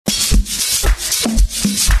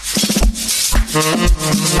So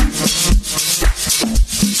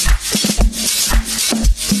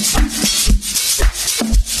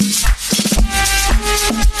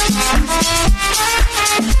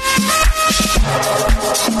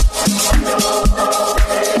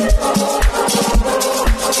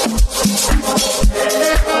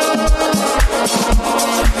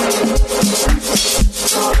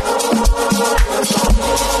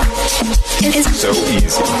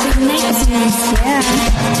easy.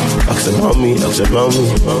 Ask about me.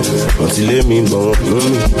 Want to lay me, but won't know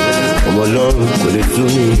me. I'm alone, but they do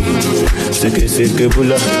me. Seke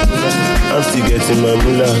bula. I'm still getting my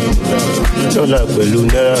moolah. Don't like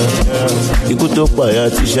Belunera. You could talk by a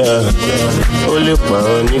teacher. Only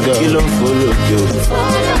power, nigga. You don't follow you.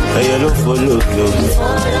 I don't follow you.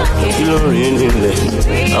 You don't really let.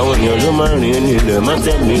 I want your no man really let. Man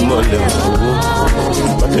tell me more than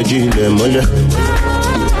what you let more.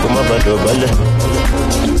 Come on, bad ballet.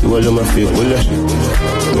 You all my feet,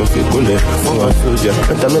 my feet, for my soldier.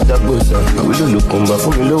 Meta goza. I will look comba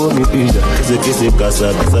for me, lower me pizza. Kese casa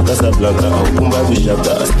blanca. I'll come back with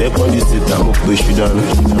shaka. I step on this seat, I'm up push you down.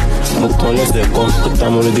 Mo connais les comptes, tout à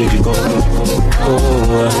mon idée du corps.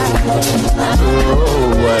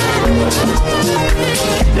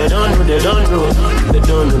 They don't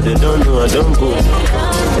know, I don't go.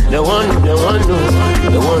 They want know where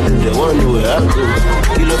I go.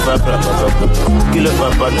 Kill a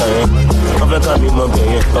papa, on fait qu'à lui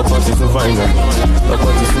manquer, on continue to find them.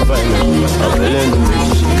 I'm feeling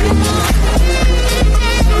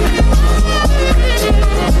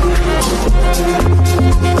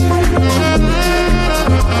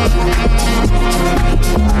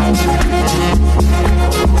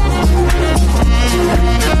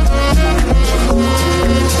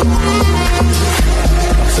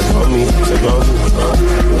c'est bon,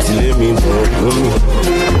 tu l'es mis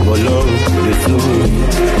bon long, le flou,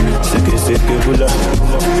 c'est que vous là,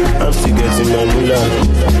 I'm still getting my moolah,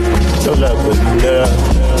 don't like Belunera,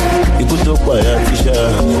 écoute au quoi y'a tisha,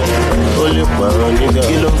 oh les parents nigga,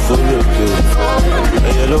 ils l'ont follow you,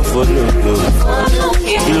 ils l'ont follow you,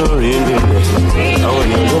 ils l'ont rien dit, I want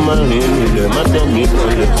your woman rien dit, matin mi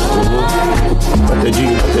collé, matin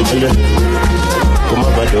dit,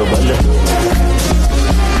 comment va te balai?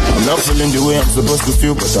 I'm not feeling the way I'm supposed to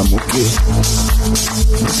feel, but I'm okay.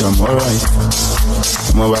 But I'm alright.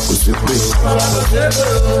 I'm alright with the way.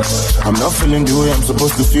 I'm not feeling the way I'm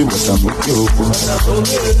supposed to feel, but I'm okay.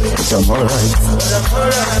 But I'm alright.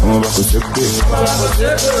 I'm alright with the way.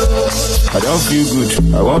 I don't feel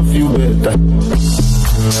good. I won't feel better.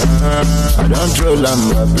 I don't troll. I'm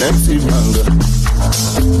plenty banger.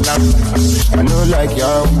 I know like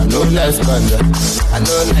y'all, I know like Skanda.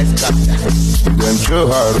 Them throw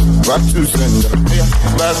hard, back to sender.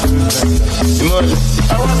 Back to sender. I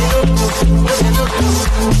want to look.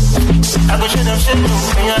 I go shit up, and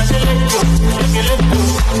you're look.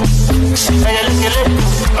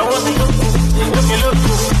 I want to look.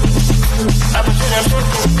 I go shit up,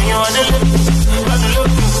 and you're look.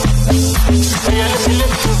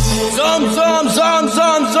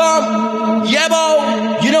 Some. Yeah,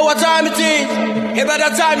 bo. You know what time it is? Hey, by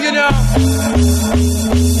that time, you know.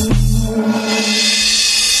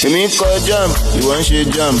 You mean call jump, you want shit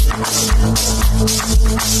jump.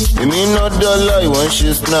 You mean not dollar, you want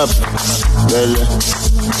shit snap. Well,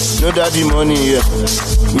 no daddy money here.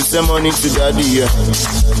 We send money to daddy here.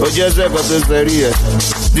 Oh, just like a very here.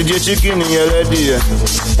 Did you chicken in your ready here?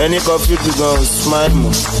 Any coffee to go smile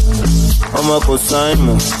more. I'm a cosign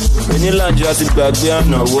more. Any land just back there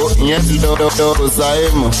now. Yes, you don't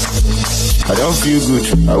cosign more. I don't feel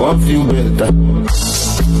good, I won't feel better.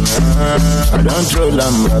 I don't troll,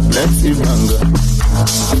 I'm a plenty banger.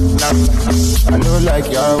 I know like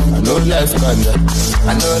y'all, I know like Skanda.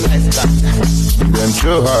 Them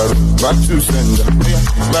throw hard, back to sender.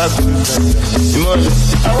 Back to sender.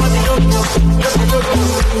 I want to look.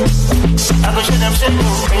 I go shit them shit. And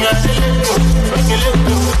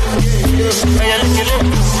you're look.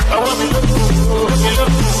 I want to look.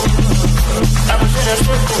 I go shit them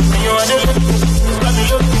shit. And you're look.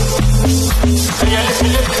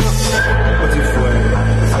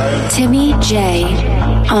 Timmy J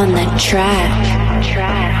on the track.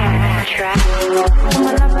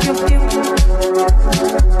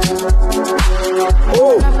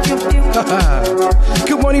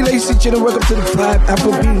 Good morning, ladies and gentlemen. Welcome to the Vibe.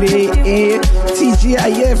 AFROBEATS and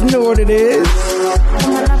TGIF. Know what it is.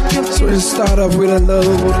 So let's start off with a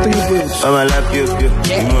little 3 boots. I'ma lap you.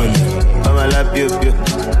 I'ma lap you.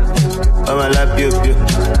 I'ma lap you.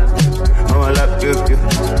 I'ma lap you.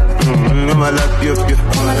 I'ma lap you.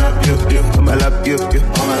 I'ma lap you.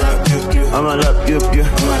 I'ma lap you.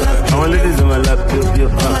 I want ladies in my lap you.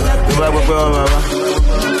 If I go on my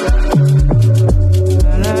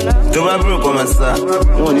my side.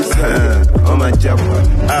 On my job.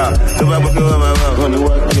 The Bible on my mouth. On the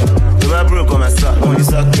work. The Bible on my side. On the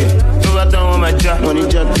socket. The Bible on my job. On the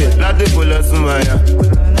jacket. Not the bullets on my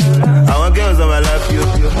I want girls on my lap, yo. I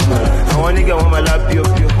want nigga on my lap, yo. I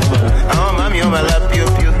want mommy on my lap, yo.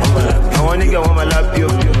 I want nigga on my lap, yo. I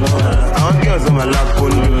want girls on my lap, yo. I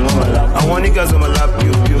want niggas on my lap,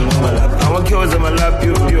 yo. I want girls on my lap,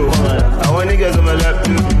 yo. I want niggas on my lap,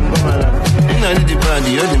 yo. I need the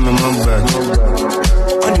body, you're the mama bag.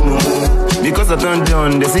 On the mama. Because I turn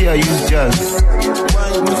down, they say I use jazz.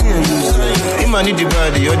 If I need the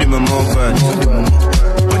body, you're the mama bag.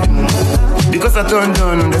 Because I turn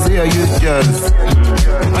down, they say I use jazz. I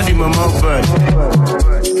need my mouth bad.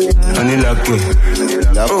 Money like it.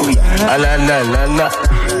 La la la.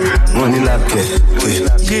 Money like it.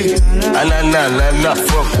 La la.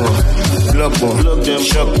 Fuck one. Block one.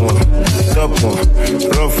 Shock one. Top one.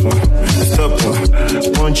 Rough one. Stop one.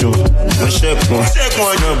 Punch one. Shake one.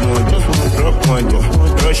 Snub one. Drop one.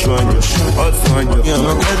 Rush one. Hot one. Yeah, I'm a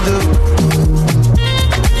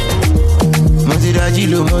Motiraji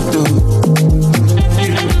lo moto.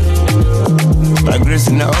 La grace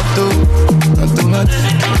in the auto, automatic.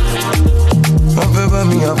 On fait pas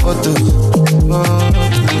mis en photo.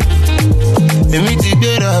 Et mi ti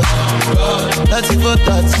gbéra, láti fọ́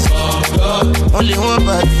tàtí. Only one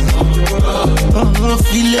party. On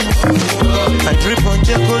filet. I drip on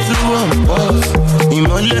check go through one boss.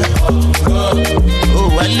 Ìmọ̀lẹ̀, ó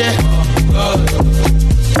wálẹ̀.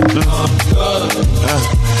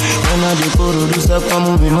 When I dey go to stop, I'm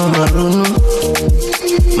moving on my run.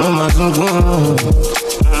 Mama don't go.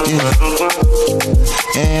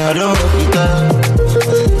 Yeah, I don't retire.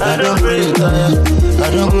 I don't retire. I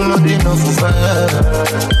don't go nothing off for fire.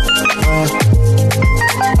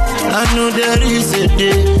 I know there is a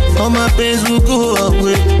day all my pains will go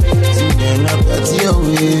away. See then I party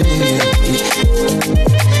away.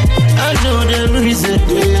 I know there is a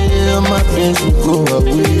day all my pains will go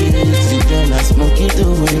away. See then I smoke it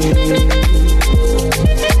away.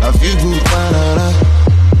 I feel good,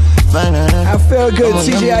 I feel good,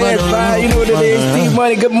 TGIF vibe, you know what it is, Steve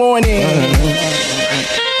Money, good morning.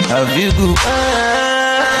 I feel good,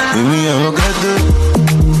 baby, I'm a gato.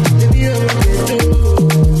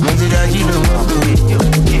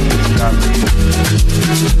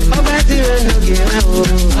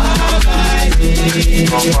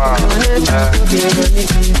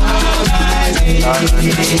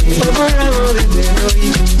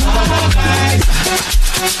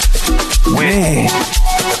 Man,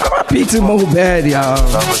 Peter Mo bad, y'all.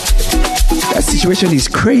 That situation is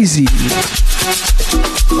crazy.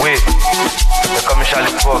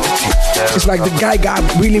 It's like the guy got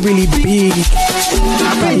really, really big.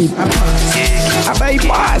 I bet he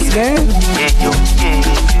pass, man.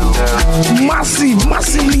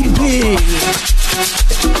 Massively big.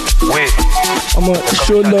 I'm gonna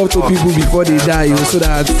show love to people before they die, you know, so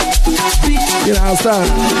that you understand.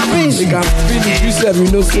 They can feel yourself,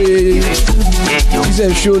 you know, say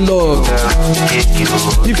yourself show love.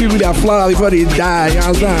 Give people their flower before they die, you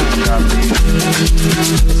understand?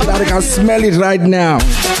 So that they can smell it right now.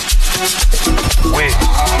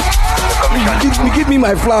 Give me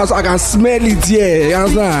my flowers so I can smell it, yeah, you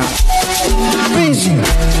understand?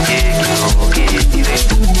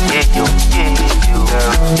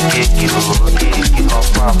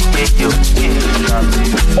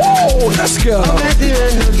 Oh, let's go.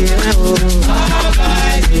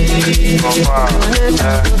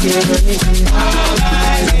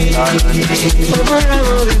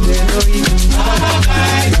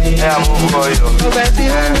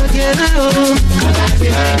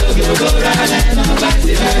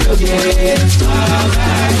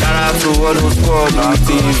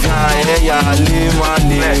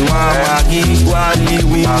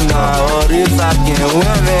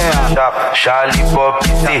 Charlie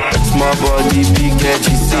Poppy, small body, big head,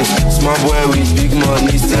 she say. Small boy with big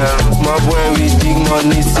money, say. Small boy with big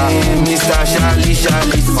money, say. Mr. Charlie, say.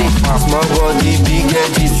 Small body, big head,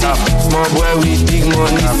 she say. Small boy with big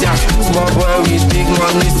money, say. Small boy with big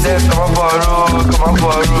money, say. Come on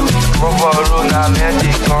borrow, now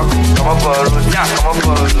magic, come on borrow, yeah, come on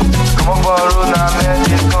borrow, now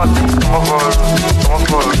magic, come on borrow,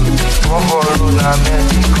 now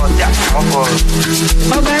magic, yeah, come on borrow.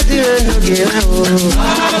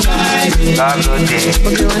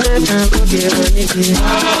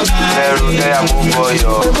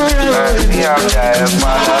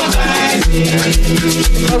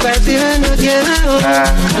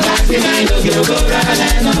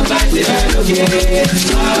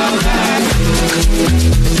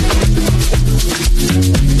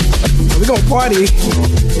 We're gonna party.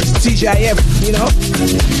 TGIF, you know.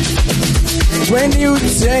 Brand new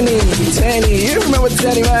Tenny. You remember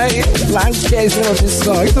Tenny, right? Long case of this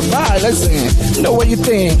song. It's a vibe. Listen. You know what you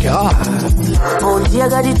think? Oh, dear,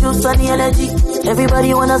 got the juice and the energy.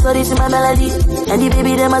 Everybody wanna study to my melody. And the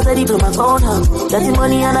baby, them a study to my phone, huh? Got the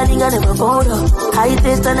money and I think I never fold, huh? High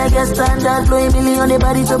taste and I get standard. Blowing million on the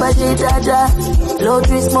body, so by shade, jaja. Low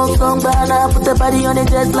tree, smoke, strong banana. Put the body on the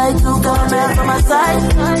jet like two cameras from my side.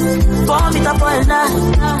 4 meter point now.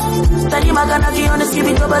 Tell you my gonna be on the skip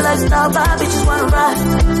it double like star. Bad bitches wanna ride.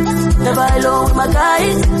 Never alone with my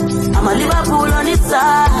guys. I'm a Liverpool on this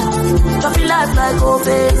side. Coffee life like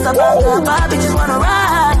face. Bad bitches wanna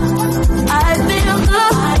ride. I feel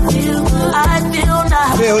good. I feel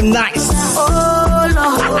nice. Feel nice. Oh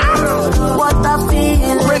Lord, what I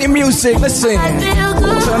feel. Ready music, listen. I feel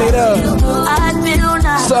good. Turn it up. I feel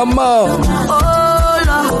nice. Some more. Oh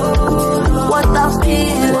Lord, what I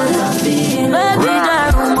feel. Baby,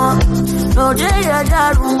 Daruma. No day,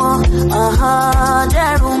 Daruma.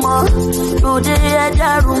 Daruma. No day,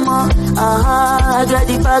 Daruma. I got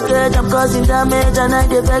the package, I'm causing damage, and I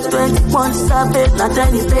defect 20 points, stop it. Not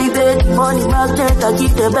any baby, money magnet, I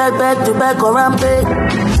keep the back to back or rampage.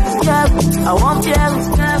 Yeah, I want yeah,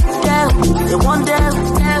 they want them,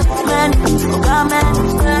 man, come and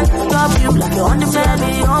drop you like you're on the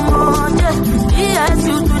baby, on Monday. Yes,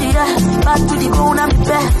 you to the air, back to the bone, I'm the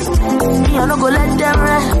best. Me, I no go let them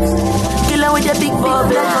rest. Killer with the big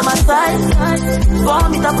bubble on my side. 4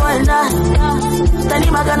 meter point now. Tell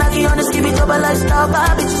him I gonna be on the skip it double like star.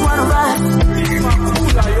 Bad bitches wanna ride.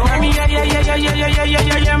 Mommy,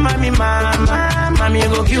 yeah, mommy, mama. Mommy,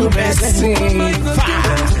 go kill best. Can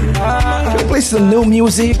we play some new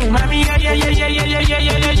music? Mommy,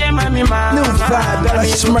 yeah, mommy, mama. New vibe, Bella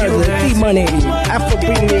Smurder, D-Money,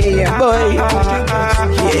 AFROBEATS, yeah, boy. Yeah.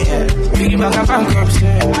 Biggie back up and cups.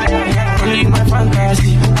 Only my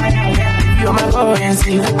fantasy. You're my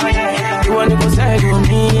currency. You wanna go side with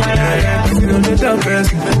me? You know the top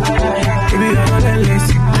person. Baby, I'm not endless.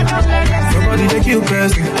 Nobody they kill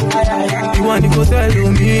person. You wanna go side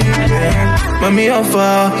with me? Yeah. Mommy, how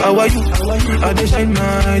far? How are you? I dey shine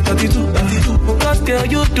my 32. Cause girl,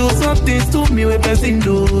 you do something to me with person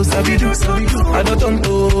do. Sabi do. I don't turn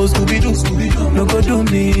to Scooby-Doo. No go do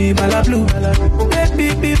me, bala blue.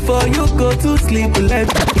 Baby, before you go to sleep, let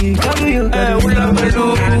me carry you.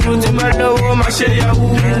 Oh, my share Yahoo,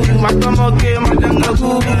 my tomoke, my dangaku,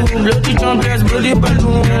 bloody jumpers, bloody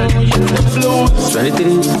balloon,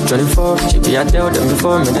 23, 24, she be I tell them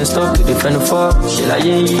before me, then stop to defend the fall. She like,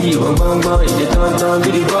 yeah, bang, if they don't, be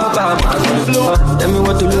the baba, tell me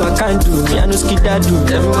what to do, I can't do, me I no skid that do,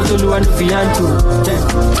 tell me what to do, I no fian to,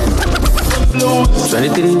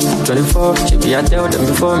 23, 24, she be I tell them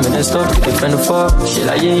before me, then stop to defend the fall. She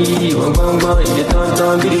like, yeah, bang, if they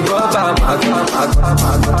don't, be the baba,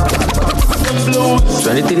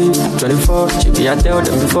 23, 24, she be I tell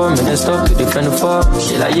them before me, then stop to defend the fall.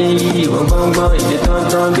 She like, yeah, if they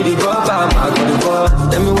don't, be the baba,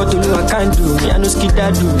 tell me what to do, I can't do, me I no skid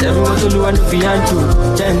that do, tell me what to do, I no fian to,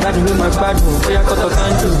 them bad with my bad move, for your cut of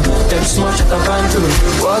can do, them small shut up and do,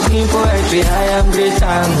 walking poetry, I am great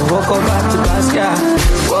time, walk up back to Pascal,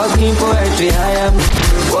 walking poetry, I am,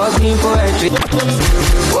 walking poetry,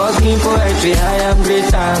 I am great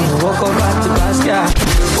time, walk up back to Pascal.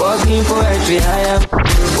 Walking poetry, I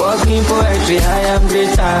am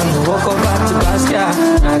great time. Walk up back to Basquiat.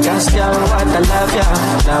 Now Gaskia, what I love ya.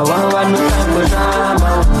 Now one no time for drama.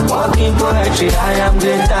 Walking poetry, I am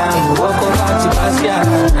great time. Walk up back to Basquiat.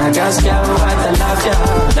 Now Gaskia, what I love ya.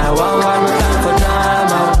 Now one no time for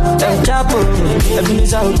drama. Them chapo,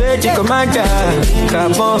 Ebenezer obey the commander.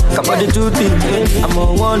 Come on the duty. I'm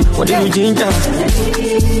on one, what do you ginger?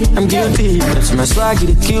 I'm guilty. That's my swag, get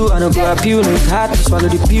it kill. I don't go up you, no it's hard to swallow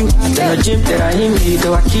the pew. Then the gym that I him me,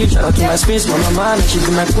 though I keep. Shout out to my space, my mama, she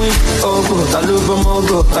be my queen. Oh go, I love her more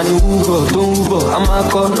go, I know Ugo, don't Ugo. I'm a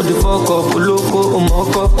call, no the fuck up, loco,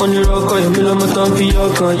 moko, on the rock, you know my tongue for your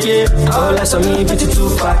con, yeah. All I saw me, bitch too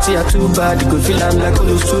party, I too bad. You could feel I'm like all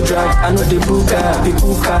those too drag. I know the booker, big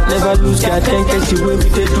cooker, never lose, God, can't catch you with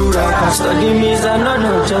the do-rag. Study me, I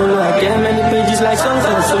know, John, I get many pages like songs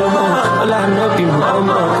and so on. All I know, be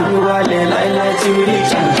mama, could you wallet, like you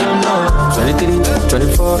reach, and don't know. 23,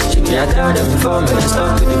 24, she be I tell them before me, let's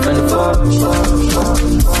stop to defend the fall.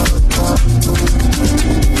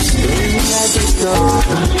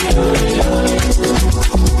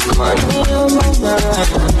 Come on.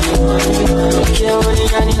 Care what you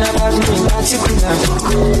got in about me in particular.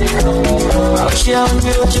 I'll share with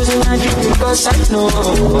you what you're doing because I know.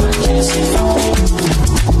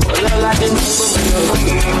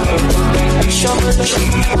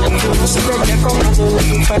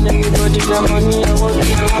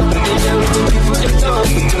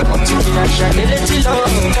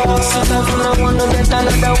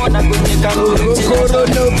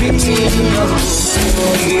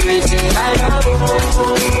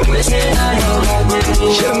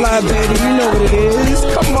 Shilla, baby, you know what it is.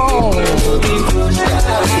 Come on.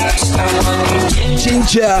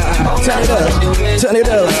 Ginger, turn it up, turn it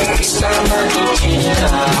up.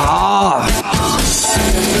 Ah.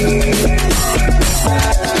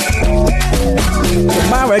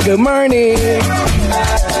 Mara, good morning.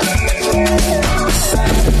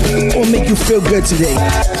 What will make you feel good today?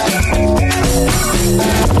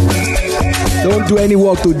 Don't do any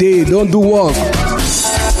work today. Don't do work.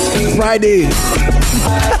 Friday.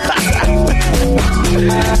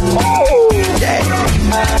 Oh, yeah.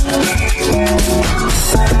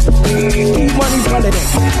 Money holiday.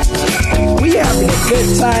 We having a good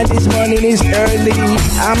time this morning. It's early.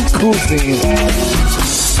 I'm cruising.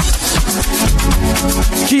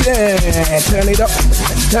 Keep it. Turn it up.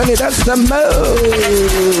 Turn it up some more.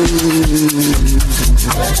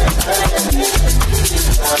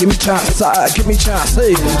 Give me chance, give me chance,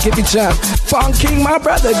 hey, give me chance. Funk King, my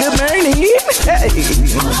brother, good morning. Hey.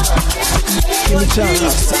 Give me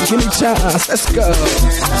chance, let's go.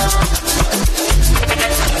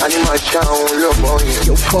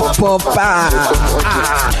 Yo, Papa.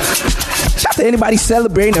 Shout out to anybody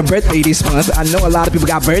celebrating a birthday this month. I know a lot of people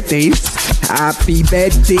got birthdays. Happy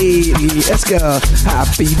birthday, let's go.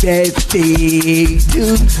 Happy birthday to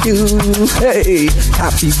you. Hey,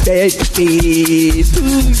 happy birthday to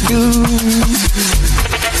you.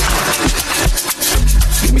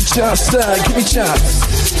 Give me chance, son. Give me chance.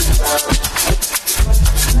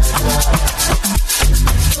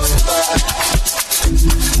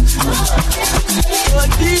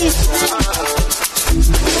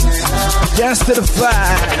 Dance to the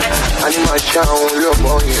fire. Animation, your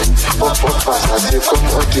money. Pop fast, I say come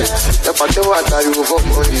on. The party was that you go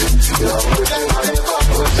money. You know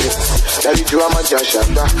Daddy do a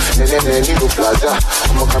majashata, and you plaza.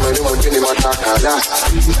 I'm coming to the Matakala.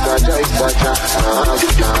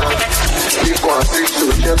 We go and street to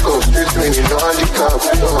check up, street when you know handicap.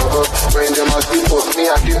 When them must be for me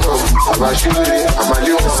at the home. I'm a shooting, I'm a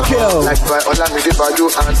little like by all I'm the value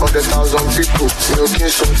and 100,000 people. You know,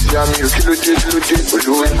 can't see I'm you kill it,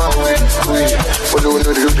 follow in my way. Follow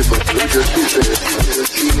no duty, but you just be fair.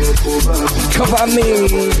 Cover me.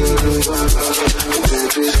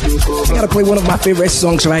 I gotta play one of my favorite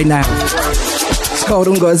songs right now. It's called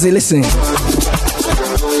Ungozi. Listen.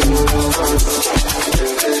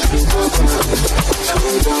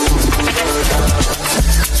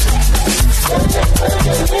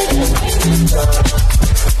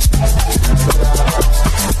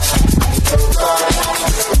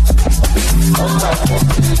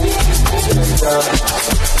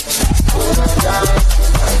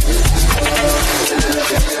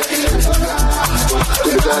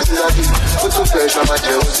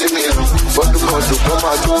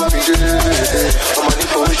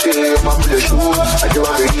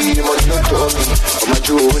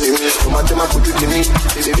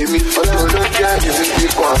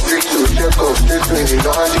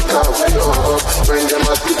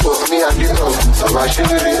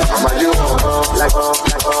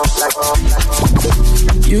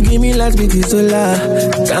 You give me last beat is solar.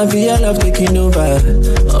 Can't feel your love taking over.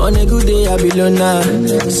 On a good day I be loner.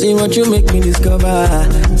 See what you make me discover.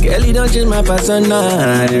 Girl, you don't change my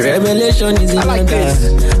persona. The revelation is in like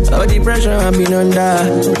all the pressure I've been under.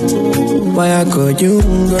 Why I call you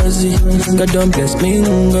Ngozi? God don't bless me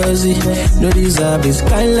Ngozi. No deserve this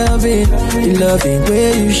kind loving. The loving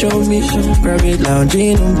way you show me. Private lounge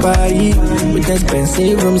in Mumbai with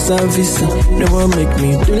expensive room service. No one make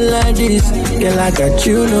me do like this. Girl, I got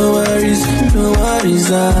you, no worries, no worries.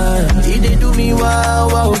 They do me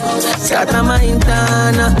wow. Scatter my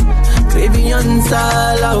intana. Baby on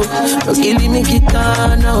sala, no killing me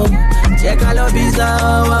kitana. Check all of his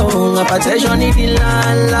a protection in the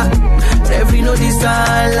lala. Every no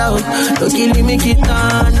disala, no killing me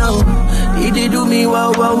kitana. He do me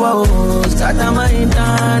wow. Scatter my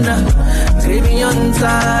intana. Baby on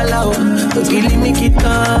sala, no killing me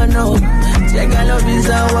kitana. Check all of his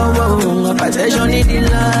a protection in the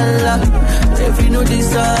lala. Every no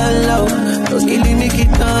disala, no killing me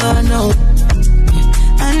kitana.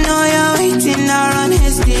 I know you're waiting around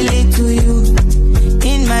hastily to you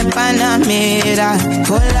in my Panamera.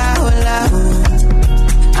 Hola.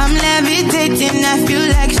 I'm levitating, I feel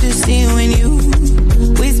like to see when you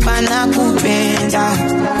whisper na kupenda.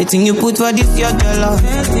 The thing you put for this, your dollar.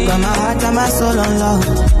 Got my heart and my soul on love.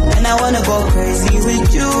 And I wanna go crazy with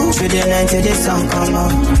you. Through the night till the sun come out.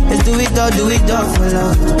 Let's do it all for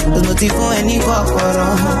love. There's no tea for any corporate.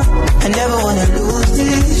 I never wanna lose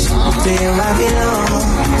this. To you I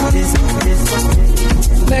belong. This.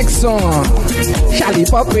 Next song, Charlie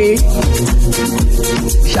Poppy.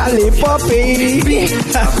 Charlie Poppy.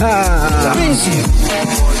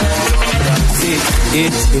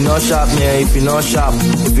 If you're not sharp, man, if you're not sharp,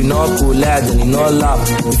 if you're not cool, lad, then you're not lap.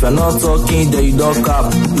 If you're not talking, then you don't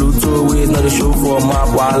cap. Pluto ways, not the show for map.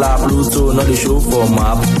 Walla, Pluto, not the show for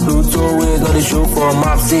map. Pluto ways, not the show for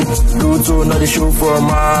map. See, Pluto, not the show for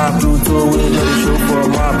map. Pluto ways, not the show for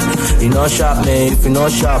map. You're not sharp, man, if you're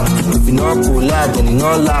not sharp, if you're not cool, lad, then you're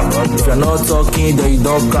not lap. If you're not talking, then you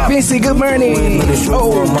don't cap. Busy, good morning. Not the show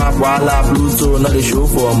for map. Walla, Pluto, not the show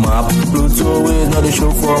for map. Pluto ways, not the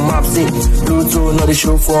show for map. See, Pluto, not the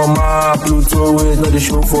show for map. Pluto ways, not the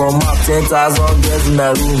show for map. 10,000 girls in my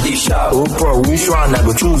room. Oh, bro, which one I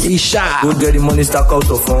go choose? Go get the money, stack out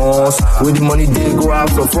of funds. With the money, they go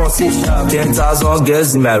out of funds. 10,000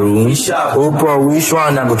 girls in my room. Oh, bro, which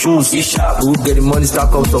one I go choose? Go get the money,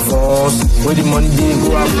 stack out of funds. With the money, they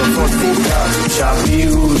go out of funds.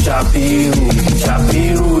 Shapiru, Shapiru,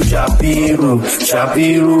 Shapiru, Shapiru,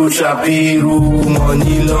 Shapiru, Shapiru,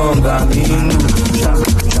 money long, I mean.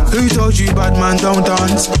 Who told you bad man don't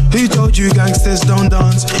dance? Who told you gangsters don't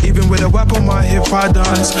dance? Even with a whip on my hip I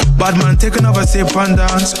dance. Bad man take another sip and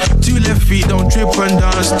dance. 2 left feet don't trip and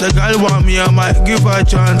dance. The girl want me, I might give her a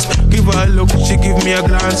chance. Give her a look, she give me a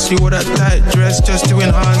glance. She wore that tight dress just to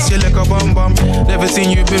enhance. You like a bum bum. Never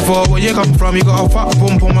seen you before. Where you come from? You got a fat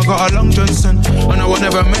pum pum. I got a long Johnson. And I would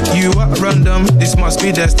never met you at random. This must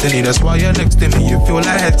be destiny. That's why you're next to me. You feel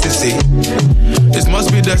like ecstasy. This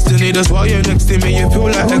must be destiny. That's why you're next to me. You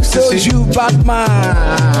feel like ecstasy. Who told you bad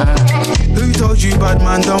man? Who told you bad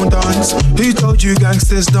man don't dance? Who told you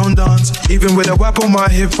gangsters don't dance? Even with a whip on my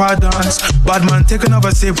hip I dance. Bad man take another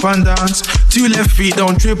sip and dance. 2 left feet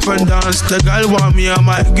don't trip and dance. The girl want me, I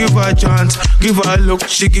might give her a chance. Give her a look,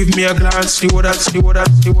 she give me a glance. See what that, see what that,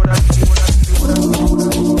 see what that, see what that, see what that.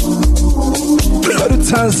 Go to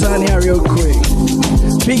Tanzania real quick.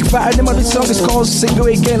 Big Fire, the name of the song is called Single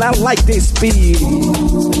Again. I like this beat.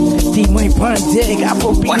 D-Money Pandeg,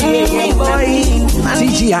 AFROBEATS,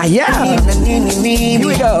 TGI, yeah. Here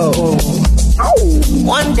we go. Oh.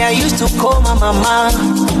 One day I used to call my mama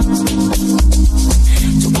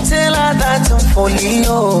to tell her that I'm falling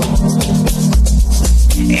low.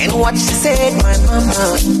 And what she said, my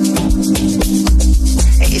mama,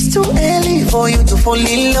 it's too early for you to fall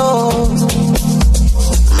in love.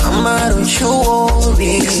 Mama, don't you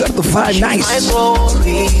worry. Certified nice. My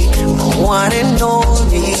glory, my one and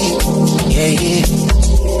only. Yeah, yeah.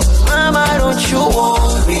 Mama, don't you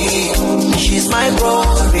worry. She's my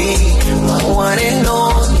glory, my one and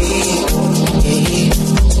only. Yeah, yeah.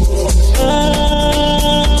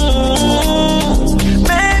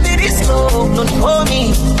 Baby, this love not for me.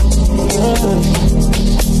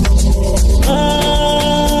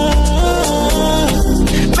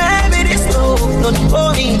 Baby, this love not for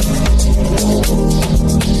me.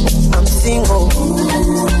 I'm single.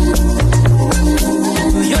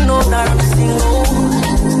 You know that I'm single.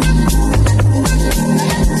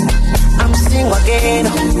 I'm single again.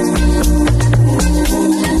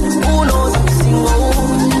 Who knows I'm single?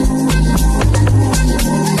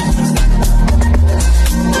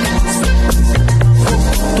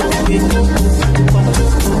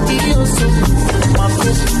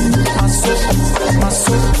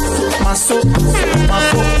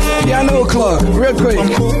 Piano Club, real quick.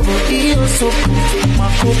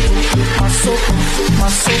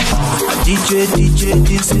 DJ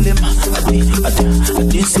Dinsilim,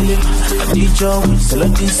 Dinsilim, DJ Winsel,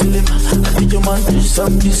 Dinsilim, DJ Man,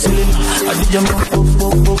 some Dinsilim, DJ Man,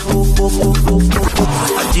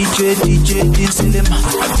 DJ Dinsilim,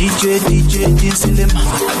 DJ Dinsilim,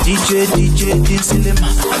 DJ Dinsilim,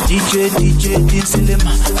 DJ Dinsilim,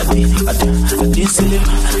 Dinsilim,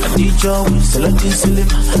 DJ Winsel, Dinsilim,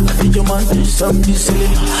 DJ Man, some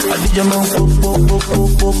Dinsilim, DJ Man,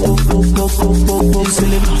 Dinsilim,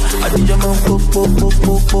 DJ Man,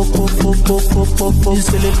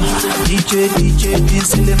 DJ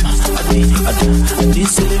Dinsilim,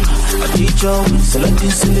 Dinsilim, DJ Winsel,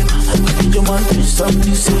 Dinsilim, DJ Man, some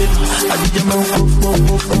Dinsilim, DJ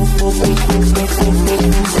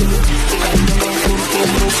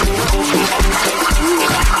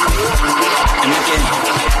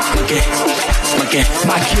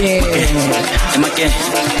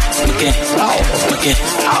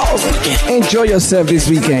Enjoy yourself this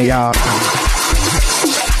weekend, y'all.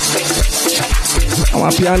 My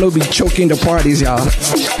piano be choking the parties, y'all.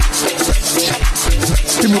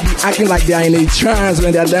 People be acting like they are in a trance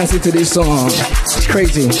when they are dancing to this song. It's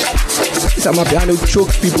crazy. This time my piano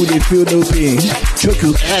chokes people, they feel no pain. Choke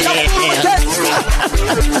you.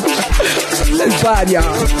 That's bad,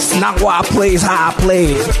 y'all. It's not what I play, it's how I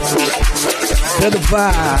play. Feel the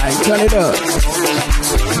vibe. Turn it up.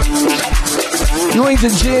 You in the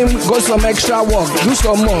gym, go some extra work. Do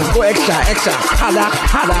some more. Go extra. Harder.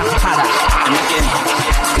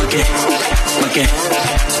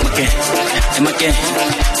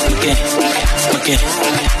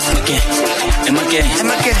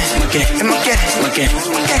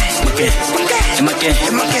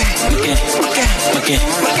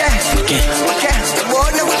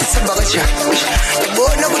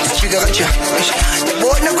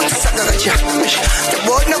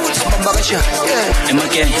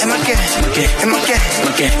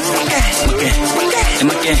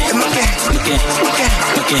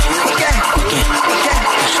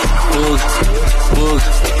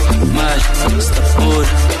 Mal, sta pur,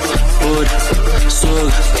 sug,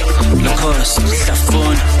 locos,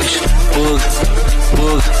 stafon,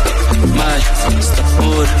 bug, mal, sta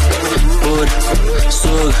pur,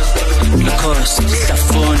 sug, locos,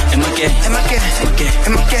 stafon, emake, mal,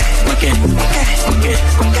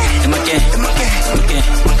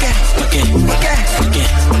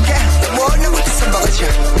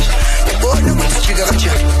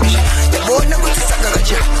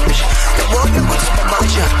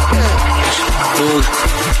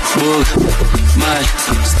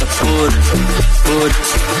 sta pur,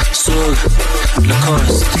 sug, locos,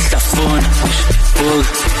 stafon,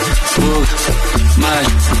 bug, mal,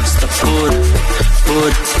 sta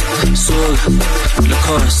pur, sug,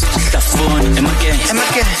 locos, stafon, emake,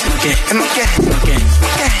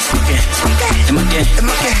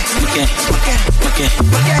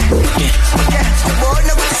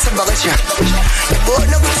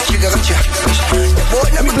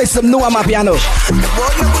 Let me play some new on my piano.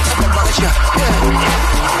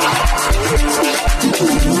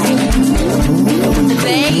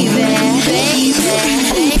 Baby.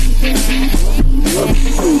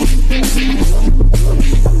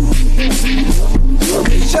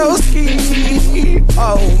 Joski.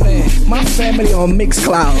 Oh man, my family on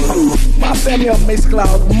Mixcloud.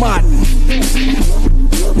 Man.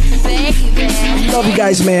 Love you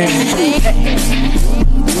guys, man.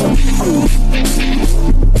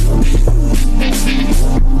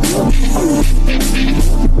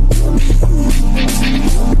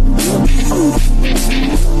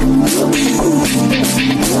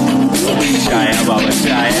 Shaya, Baba,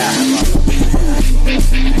 Shaya.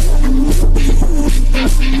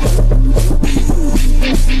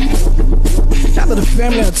 Shout out to the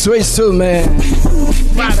family on Twitch too, man.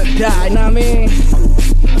 Ride or die, know what I mean?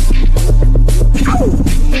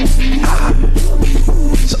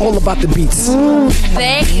 It's all about the beats.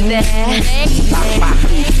 Baby.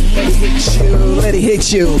 Let it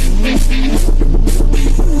hit you.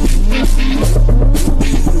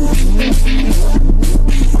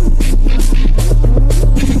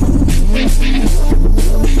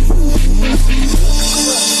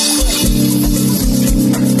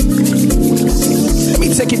 Let me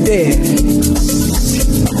take it there.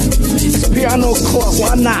 It's piano club,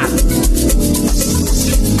 why not?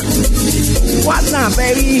 Why not,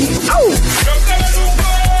 baby? Oh!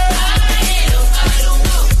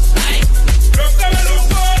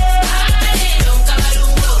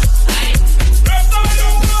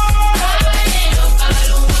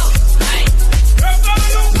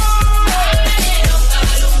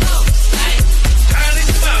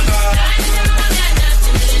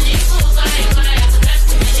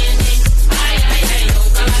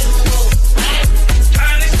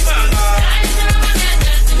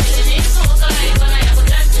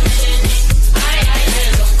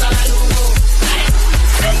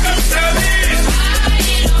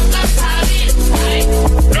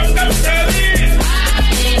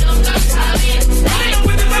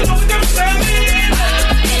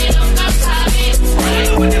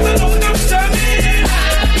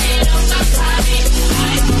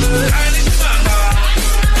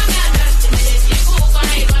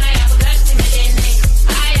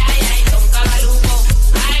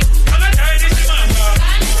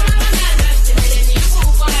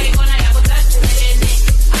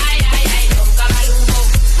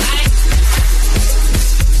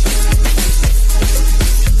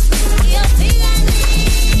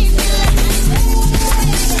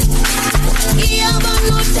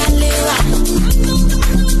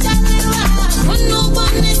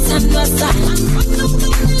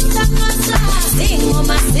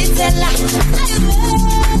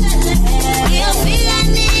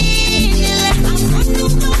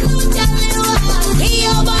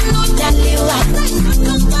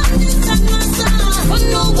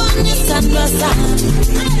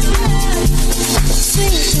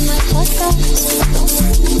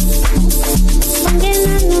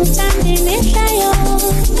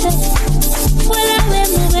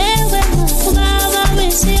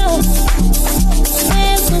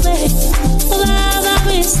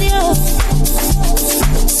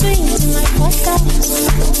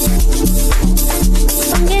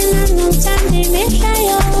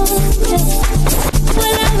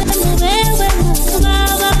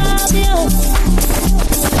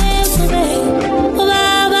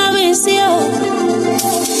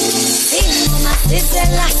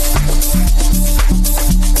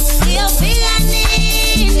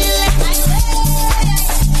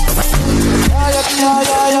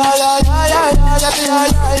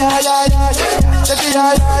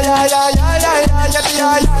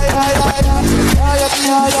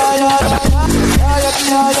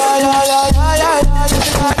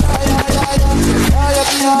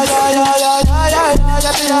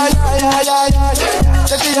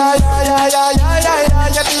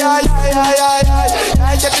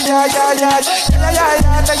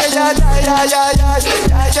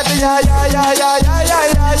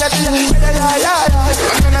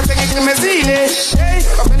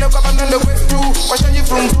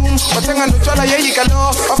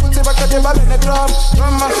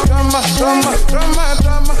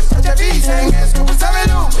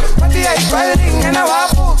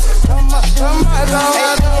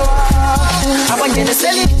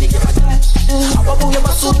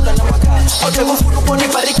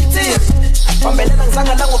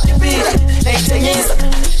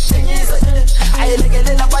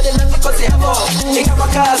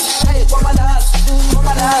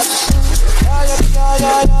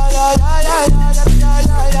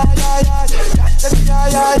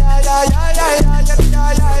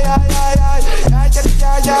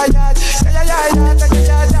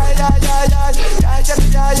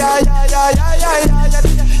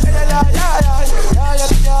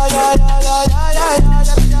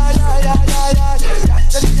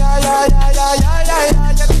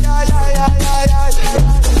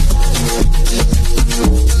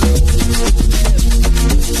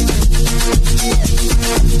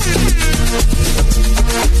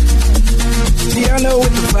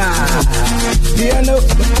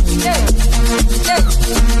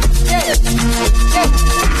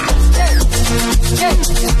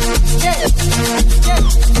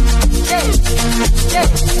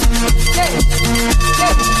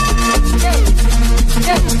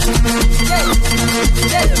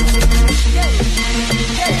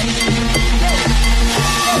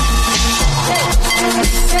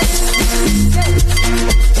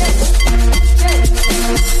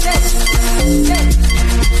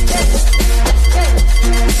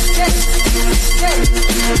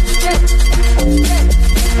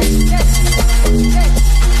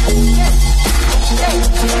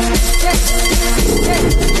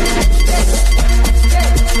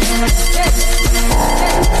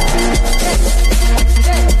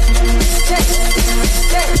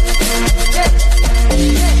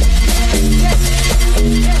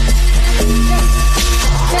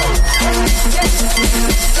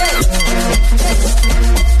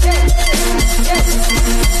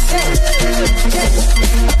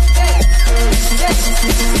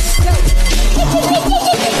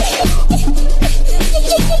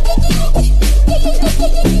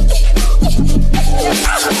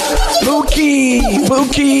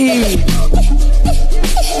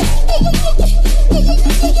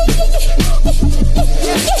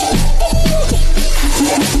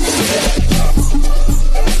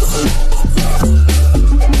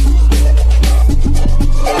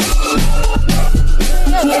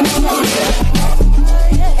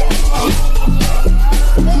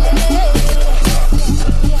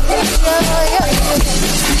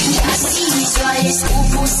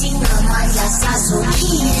 Escupo sin amar, ya sa so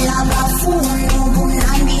kila ba full,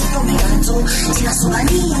 bunay dito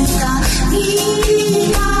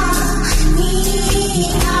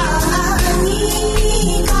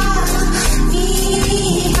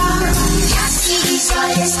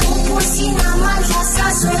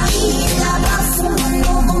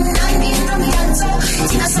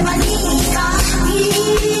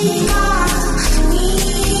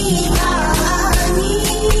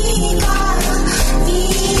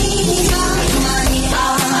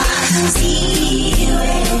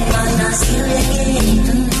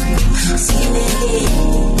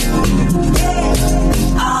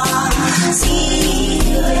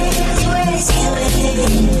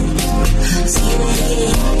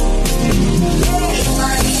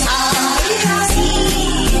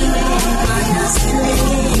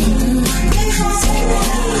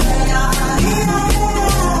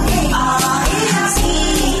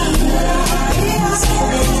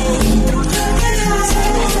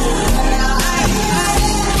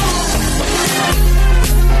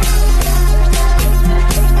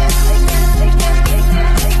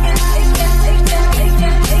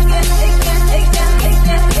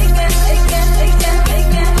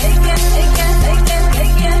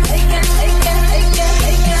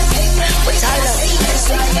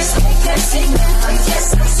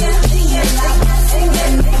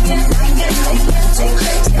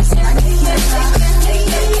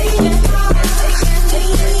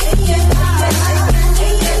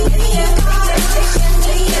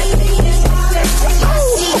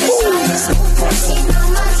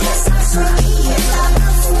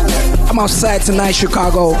outside tonight,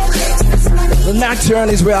 Chicago. The Nocturne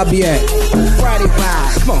is where I'll be at. Friday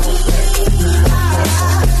vibe. Come on.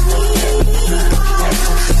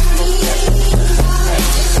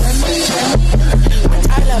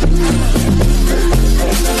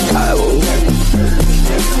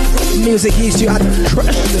 Music hits you, I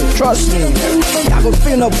trust me. Y'all gonna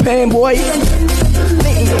feel no pain, boy.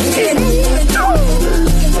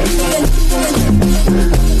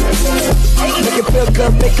 Make it feel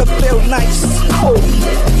good, make it feel nice. Oh.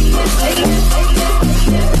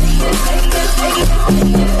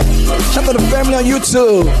 Shout out to the family on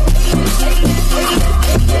YouTube.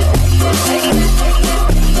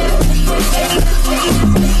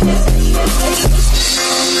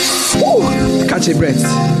 Woo. Catch your breath.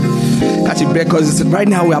 Catch your breath, because right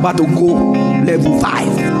now we're about to go level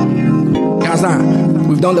 5. You understand?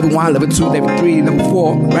 We've done level 1, level 2, level 3, level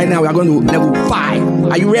 4. Right now we are going to level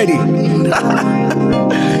 5. Are you ready?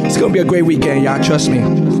 It's going to be a great weekend, y'all. Trust me.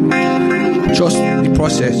 Trust the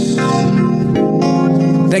process.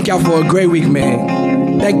 Thank y'all for a great week,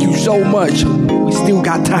 man. Thank you so much. We still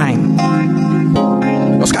got time.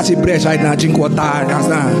 Let's catch your breath right now. Drink water. You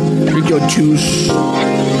understand? Drink your juice.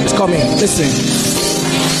 It's coming. Listen.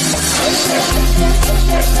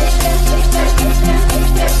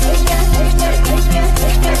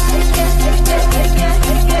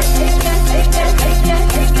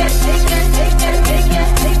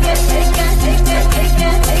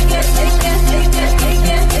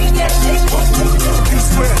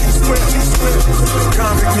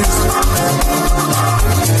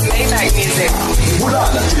 Late-night music.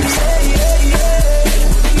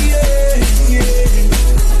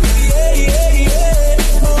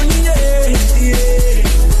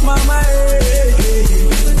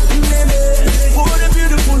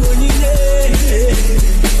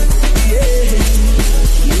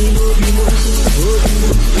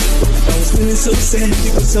 So sad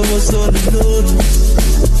because I was all alone.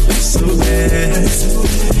 So bad.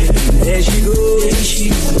 There she goes.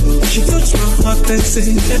 She touched my heart and said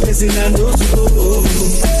everything I know to go.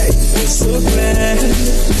 I'm so glad.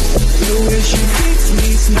 The way she makes me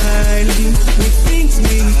smiling, it brings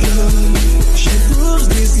me love. She proves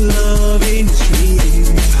this love is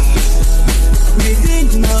real. Within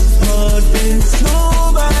my heart there's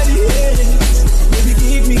nobody else. Baby,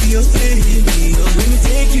 give me your baby, or let me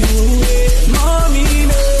take you away. Mommy,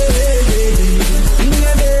 baby,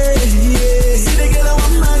 see the girl I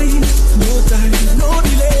want marry. No time, no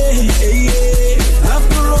delay.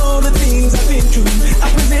 After all the things I've been through, I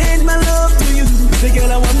present my love to you. The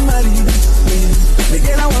girl I want marry, the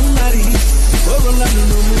girl I want marry. Oh, no,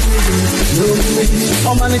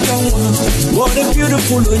 oh man, what a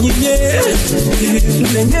beautiful one you get.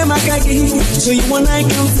 So you and I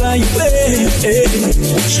can fly away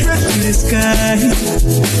straight to the sky.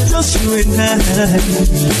 Just you and I.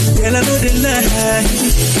 Girl, I know the lie.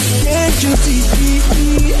 Can't you see?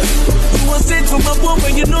 You were sent from above,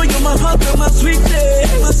 and you know you're my heart and my sweet day.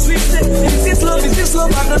 My sweet day. Is this love?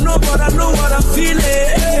 I don't know, but I know what I'm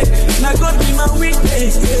feeling. Now God be my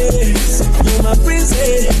witness. You're my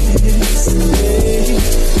princess.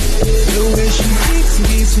 The way she makes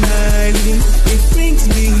me smiling, it brings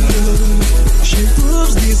me love. She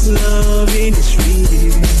proves this love is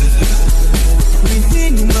real.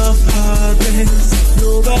 Within my heart there's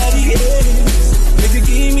nobody else. If you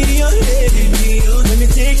give me your head, let me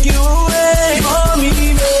take you away. Mommy,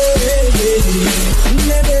 baby,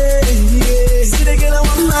 see the girl I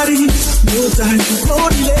want marry. No time, no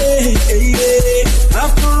delay.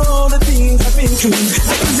 After all the things I've been through,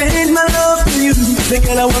 I present my love to you. The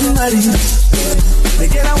girl I want marry, the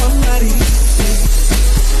girl I want marry.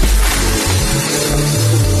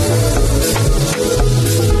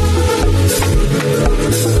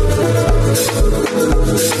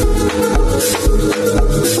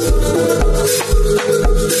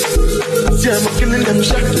 Yeah, I'm killing them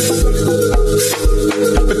shots.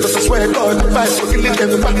 Because I swear God, the vibes we're killing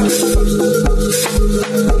them back.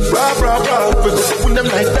 Rah, rah, rah, because I put them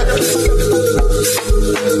like that.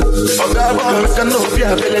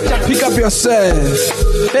 Pick up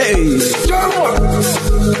yourself. Hey.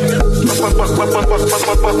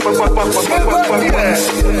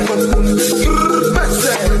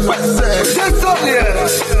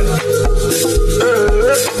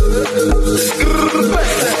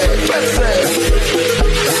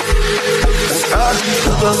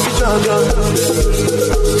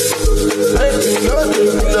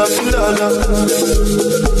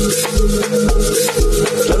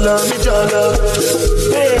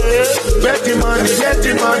 Get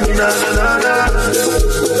the money, na na na na.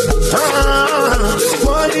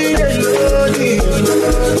 Money, money.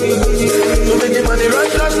 To make the money run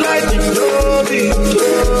just like you.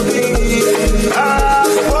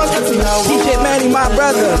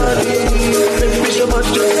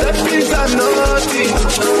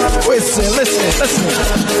 Listen.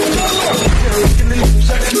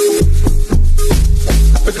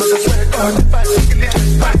 Because I swear God, if I kill it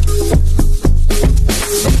back.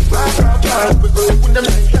 Because I put them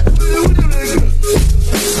like that.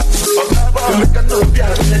 I'm like a no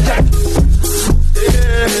piano in the jack.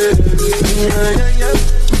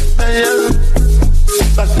 Yeah.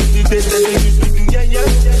 Back to the days that they used to do,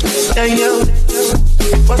 yeah.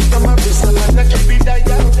 What's the matter, son? I'm not keep it die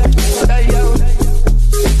out.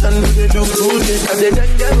 And they look good, they die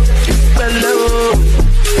out. Hello.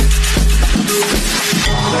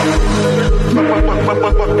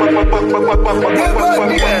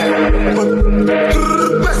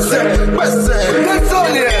 That's all,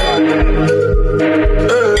 yeah.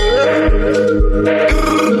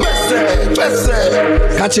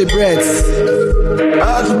 Catch your breaths.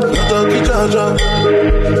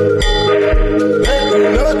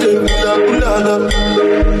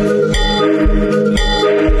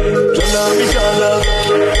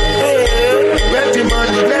 Let the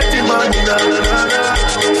money,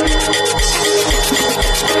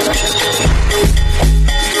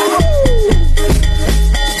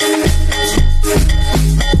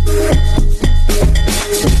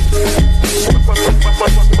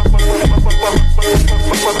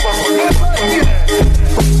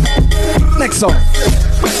 Next song.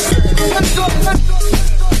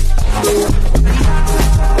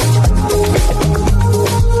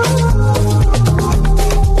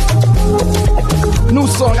 New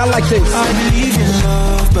song, I like this. I believe in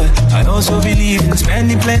love, but I also believe in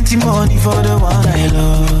spending plenty money for the one I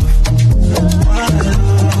love.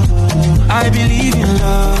 I believe in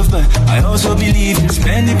love, but I also believe in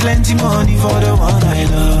spending plenty money for the one I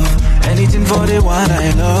love. Anything for the one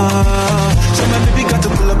I love. So my baby got to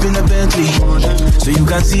pull up in a Bentley, so you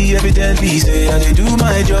can see evidently. Say I they do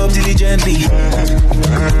my job diligently.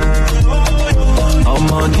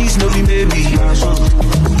 I'm on these no be baby.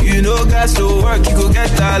 You know got to work, you go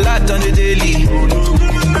get a lot on the daily.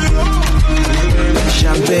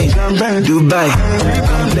 Champagne, Dubai,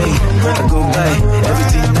 complain, I go buy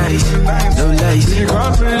everything nice, no lies.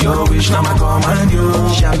 Your wish now I command you.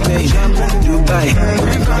 Champagne, Dubai,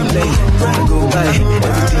 complain, I go buy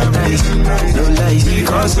everything nice, no lies.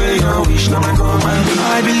 Because your wish now I command you.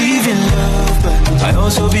 I believe in love, but I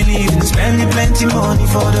also believe in spending plenty money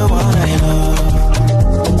for the one I love.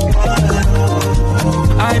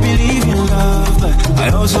 I believe in love, but I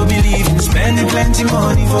also believe in spending plenty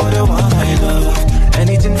money for the one I love.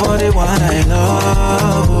 Anything for the one I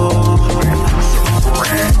love.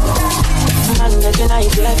 Man, that you know you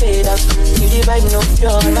feel like fade up. You the vibe, no, you're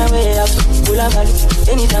on my way up. Pull up and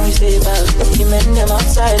anytime we stay back. The men them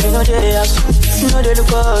outside, we know they up. You know they look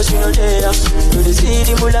us, you know they up. You the see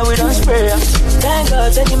the bulla, we don't spray up. Thank God,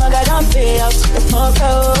 that the maga don't pay up.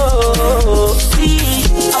 Oh, see,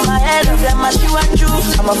 I'm ahead of them, I see what you.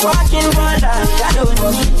 I'm a fucking baller, I don't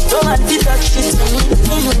need. Don't want to touch shit to me.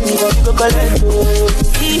 You go collect.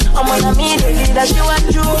 See, I'm on a media, that she want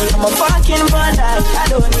you. I'm a fucking baller, I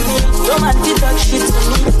don't need. Don't want to talk shit to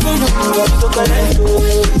me. You go collect.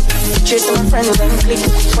 Chasing my friends and click.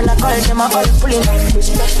 When I call them, I all pulling up.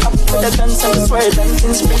 Respect up with the guns and the swords and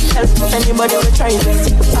things. Spring help anybody will try it.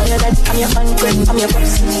 I'm your dad, I'm your uncle, I'm your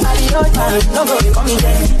pops. I'll be your man, no go, call me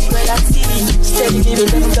dead. When I see steady giving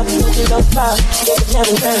them up, looking love far.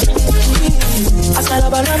 Never turn. I smell a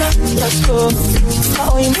banana, let's go.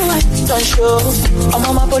 Oh, you know I don't show. I'm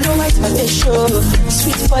on my polo white, my face show.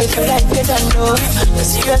 Sweet boy, for like it, I know. The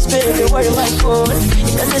serious baby, where you might go.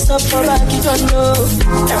 You can mess up for back, you don't know.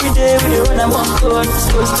 Every day when you run, I'm on code.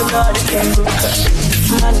 Supposed to know the game book.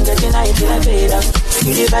 Man, getting high till I fade up.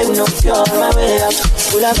 You the vibe, no, you're on my way up.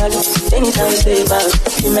 Full of value, anytime we stay back.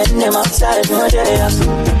 You met them outside, no day up.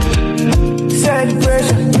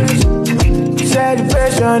 Celebration,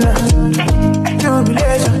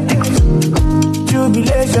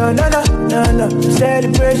 jubilation, no,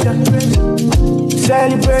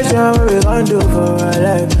 celebration, what we gon' do for our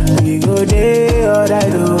life. We go day all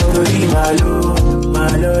night, be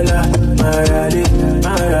Malola, Marale,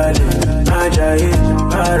 Majaye,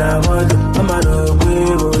 Maramoto, Amano,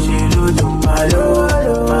 Guevo, Shiluto,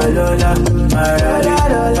 Malola, Marale,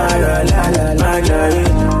 Majaye,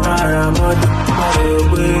 Maramoto,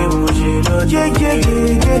 Guevo, Shiluto. Yeah,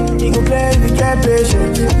 you go play with your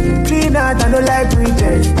patience. Clean out and don't like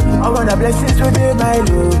pretend. I'm on the blessings within my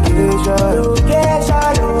location, oh.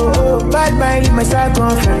 Bad mind in my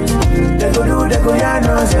circumference. They go yarn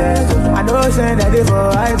nonsense. I know say that they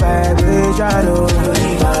for high vibration, oh.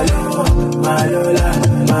 Malola,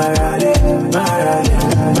 Marale,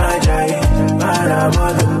 Majaye,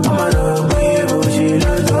 Maramoto, Amano, Guevo,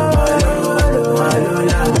 Shiluto, Malola.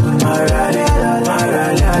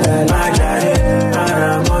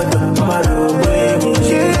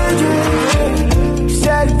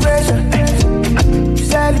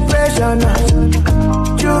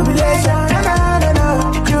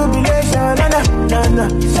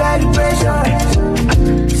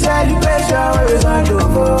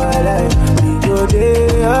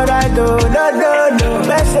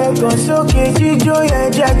 sókè jíjó yẹn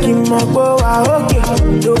jẹ́ kí n mọ̀ pé wà ókè.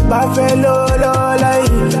 Tó bá fẹ́ lọ́wọ́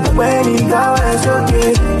láyé, pẹ́ ní káwọ́ ẹ̀ sókè.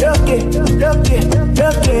 Lókè, lókè,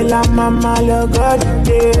 lókè la mama lọ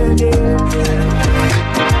gọ́dé.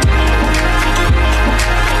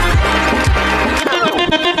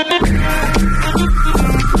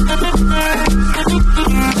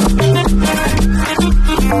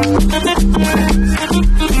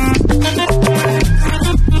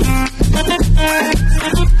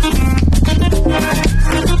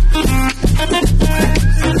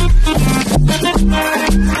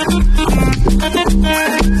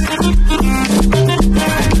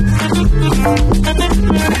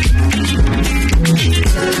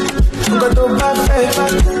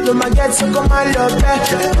 So come on, love that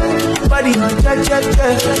body on check.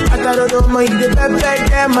 I thought I don't mind the pepper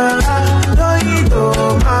them. Don't you do,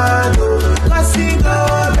 man? Cause you go,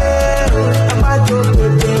 baby. I'm about to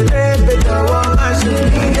put the baby down. I should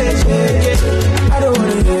be the shake. I don't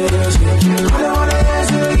wanna hear this. I don't wanna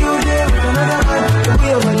hear you there with another man.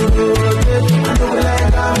 We are money, I don't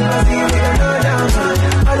like I'm busy with another man.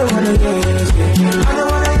 I don't wanna hear this. I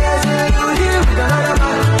don't wanna hear you there with another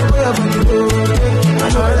man. We are money,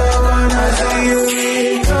 I don't like.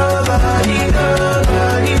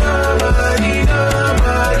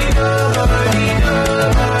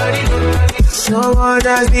 No one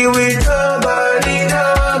has me with nobody.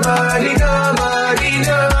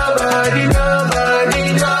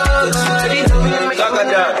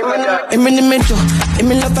 I'm in the middle,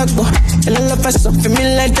 I'm in the back, I'm in the first up. I'm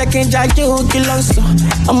in like I can't judge you, kill us.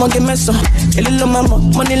 I'm gonna get mess up. A little mama,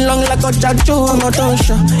 money long like a judge, I'm not on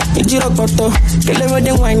show. It's your photo, kill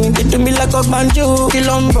everything when you get to me like a banjo,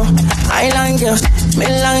 kilombo. Island girls,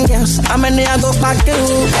 Milan girls, I'm in the I go back to.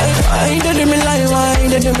 Why you do me like, why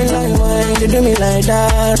you do me like, why you do me like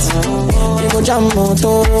that? You go jam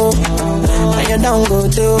moto, and you down go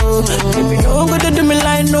to. If you don't go to do me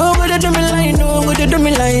like, no, go to do me like, no, go to do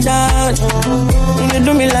me like that. You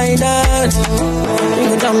do me like that. You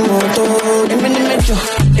go jam moto, I'm in the metro,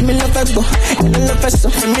 I'm in the pepper, I'm in the peso.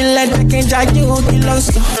 I'm in like I can't judge you, kill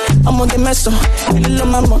us. I'm gonna get mess up. A little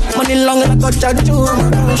mama, money long like a judge you.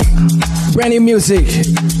 Brand new music.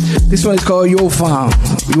 This one is called Yo Farm.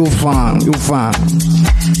 Yo Farm. Yo Farm.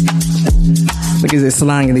 Look at the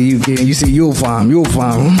slang in the UK. You say Yo Farm. Yo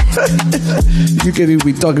Farm. You can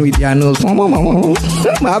be talking with your nose.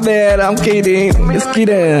 My bad. I'm kidding. It's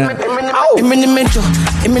kidding. I'm in the metro.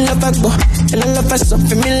 I'm in the backbone. I'm in the peso.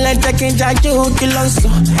 I'm in like I can't judge you. Kill us.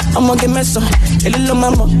 I'm gonna get mess up. A little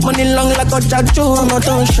mama, money long like a judge you. I'm not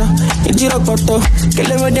on show. It's your photo.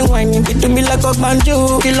 Kill everything when you get to me like a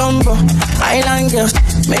banjo. Kilombo. Island girls,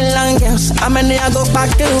 Milan girls, I'm in the I go back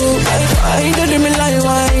to. Why you do me like,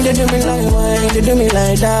 why you do me like, why you do me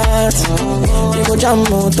like that? You go jam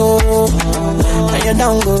moto, and you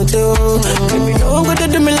down go to. If you don't go to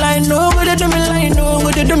do me like, no, go to do me like, no,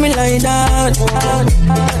 go to do me like that.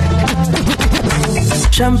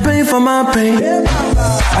 Champagne for my pain,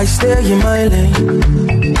 I stay in my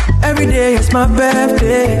lane. Every day is my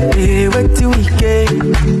birthday, wait till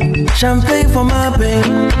weekend. Champagne for my pain,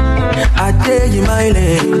 I stay in my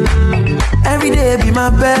lane. Every day be my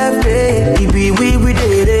birthday, it be we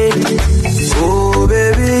did it. Oh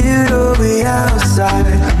baby, you know we outside.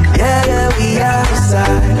 Yeah, we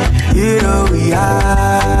outside. You know we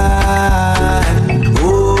high.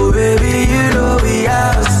 Oh baby, you know we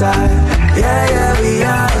outside. Yeah, we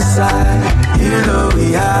outside. You know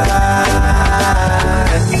we high.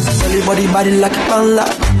 Everybody body like a panda.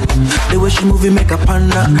 The way she move it make a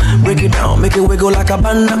panda. Break it down, make it wiggle like a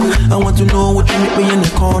banda. I want to know what you make me in the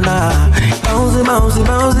corner. Bouncy, bouncy,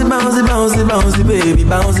 bouncy, bouncy, bouncy, bouncy, baby.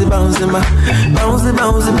 Bouncy, bouncy, ma. Bouncy,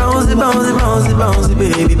 bouncy, bouncy, bouncy, bouncy, bouncy,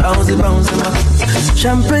 baby. Bouncy, bouncy, ma.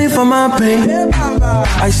 Champagne for my pain,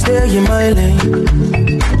 I stay in my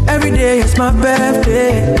lane. Every day is my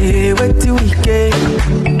birthday, wait till weekend.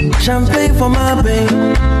 Champagne for my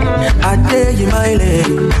pain, I stay in my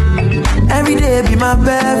lane. Every day be my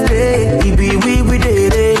birthday, it be we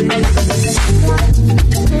did it.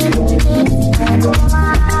 I go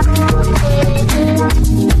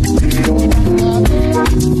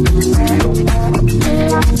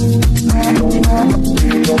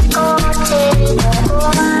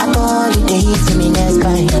holiday to me next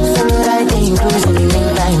time. So I think cruise in the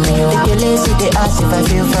meantime. Take a lazy, they ask if I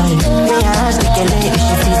feel fine. Me I ask take a lady if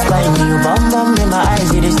she feels fine. You bum in my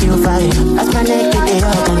eyes, it is still fine. As my neck get it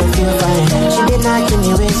out and I feel fine. She did not give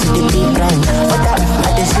me ways to the big crime. But I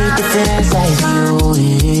just see different size you.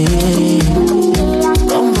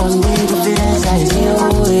 Come on, baby, different size you.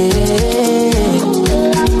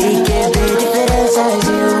 It can't be different size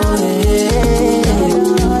you.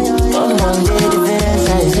 Come on, baby, different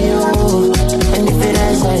size you.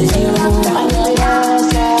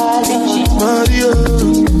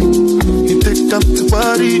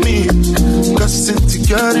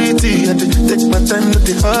 time that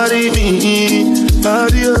they party me.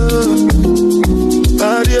 Audio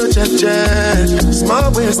check.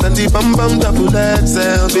 Small waist and the bam double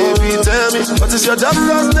XL. Baby, tell me, what is your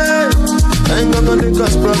doctor's name? I ain't gonna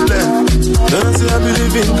cause problem. Don't say I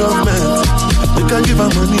believe in government. You can give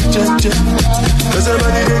her money, check. Cause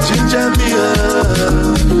everybody they ginger me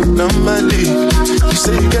normally, you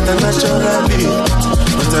say you get a naturally,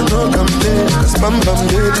 but I don't complain. Cause bam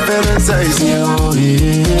they different size. Bam they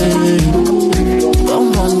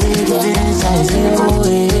different size. It can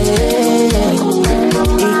be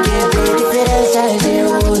different size.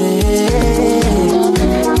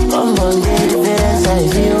 Bam they different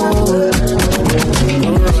size.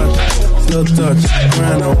 Slow touch,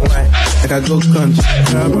 brown and white. Like I go country,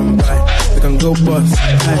 grab and buy. I can go bust,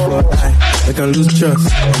 eye for eye. I can lose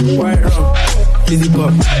trust, white rum, easy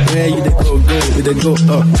pop. Where you they go, we they go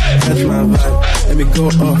up. Catch my vibe, let me go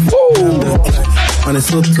off. I'm the type, and it's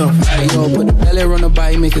so tough. Hey, yo, put the belly on the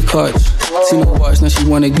body, make a clutch. See no watch, now she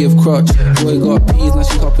wanna give crutch. Boy got peas, now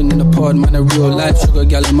she hopping in the pod. Man, a real life sugar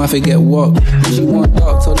gal in my forget what. When she want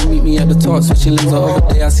dark, told her meet me at the top. Switching lanes the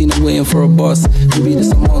other day, I seen her waiting for a bus. Maybe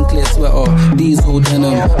this a Moncler sweater, diesel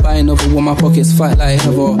denim. Buying over with my pockets fight like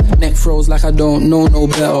heather. Neck froze like I don't know no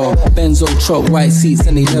better. Benzo truck, white seats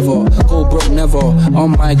and they leather. Go broke never,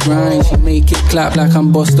 on my grind. She make it clap like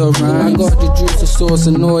I'm Busta Rhymes. I got the juice, the sauce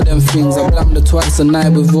and all them things. I blammed her twice a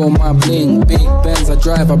night with all my bling. Big Benz I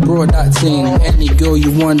drive, I brought that thing. Any girl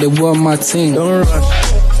you want, they want my team. Don't rush,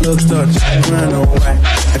 slow touch, brown and white.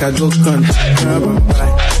 Like I go country, grab and buy.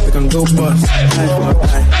 I can go bust, eye for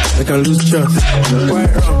eye. I can lose trust,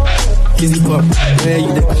 white rum, easy pop. Where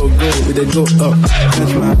you they go, we they go up.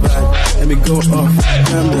 Catch my vibe, let me go off.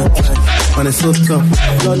 I'm the type, and it's so tough.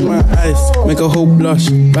 Flood my eyes, make a whole blush.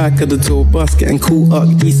 Back of the tour bus, getting cool up.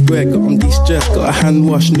 D-square, got them de-stressed. Got a hand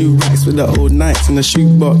wash, new racks with the old nights in the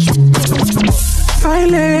shoebox. My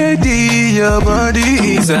lady, your body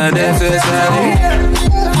is a necessary.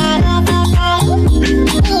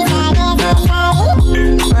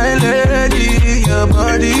 My lady, your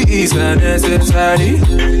body is a necessary.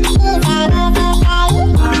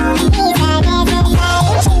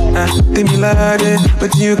 Tell me lade,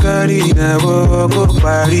 but you carry na go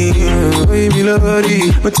party. Oi me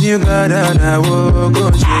lodi, but you got na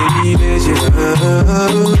go shady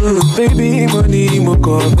baby money mo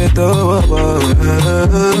come beto.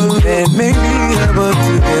 And maybe I'm about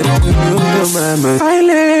to get to know mama. My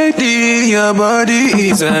lady, your body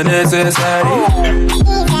is a necessary.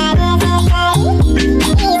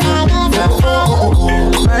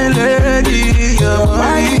 My lady, your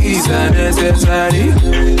body is a necessary.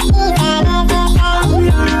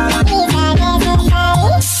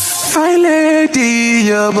 My lady,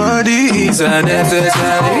 your body is a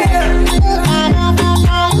necessary.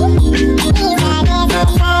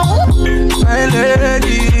 My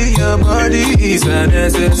lady, your body is a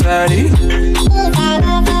necessary.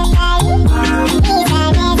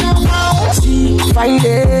 My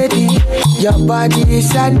lady, your body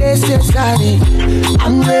is unnecessary.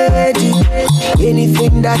 I'm ready.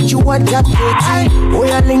 Anything that you want, I'm ready. Oh,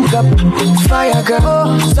 yeah, link up, fire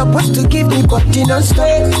girl. Supposed to give me body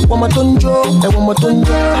non-stop. One more tonjo, and one more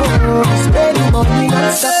tonjo. Spend money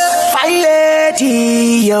non-stop. My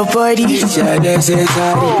lady, your body is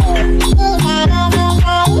unnecessary.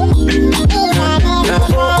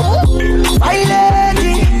 My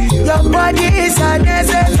lady, your body is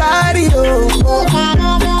unnecessary.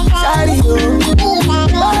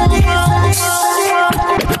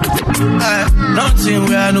 Nothing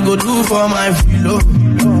where I no go do for my filo.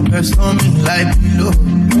 Rest on me like pillow.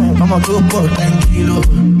 I'ma go for 10 kilo.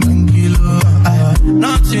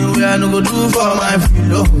 Nothing where I no go do for my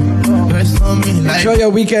filo. Rest on me like. Enjoy your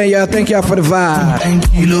weekend, y'all. Thank y'all for the vibe. 10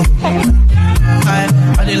 kilo.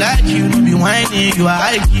 I they like you, to be whiny. You are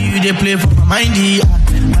like you, they play for my mindy.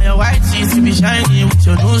 And your white teeth to be shiny with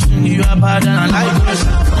your nose ring. You are bad and I like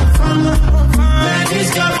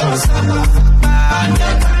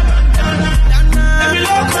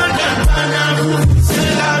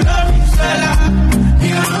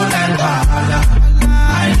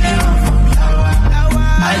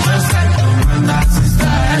I just like the one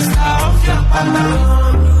sister of your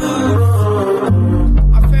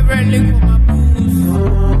my favorite lick for my booze.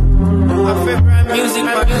 My favorite music,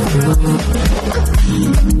 my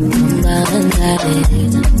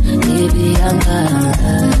Baby, I'm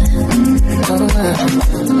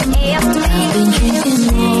I've been drinking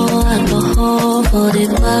more alcohol for the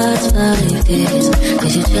party. past 5 days.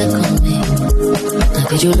 Did you check on me? Now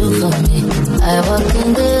did you look for me? I walked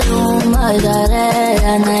in the room, I got red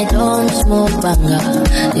and I don't smoke banger.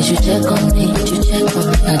 Did you check on me? Did you check on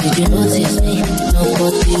me? Now did you notice me?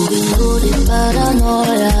 Nobody will do the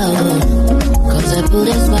paranoia. Cause I put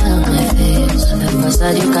a smile on my face. A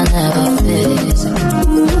facade you can never face. And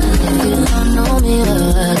if you don't know me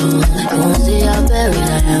well, you won't see how buried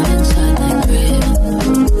I am inside my grave.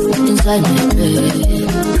 Inside my grave.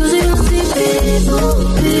 Cause you see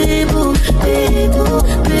people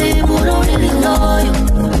don't really know you.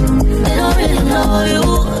 They don't really know you.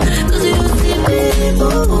 Cause you see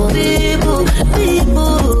people, they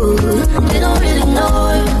don't really know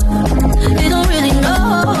you. They don't really know.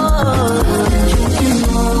 You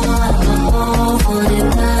know I've been home for the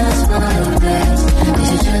past 5 days. Did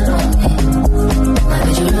you check on me? Why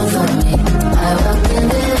did you look for me? I walked in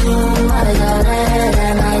the room, I got red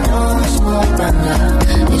and I don't smoke banger.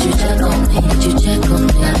 Did you check on me? Did you check on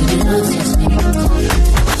me? Did you notice me?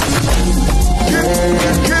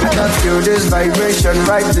 I can feel this vibration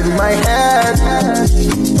right in my head.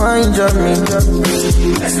 Mind on me.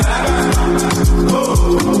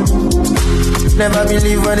 Never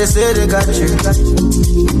believe when they say they got you.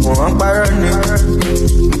 One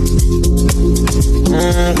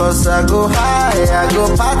cause I go high, I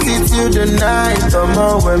go party till the night. I'm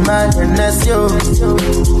all with my NS, yo.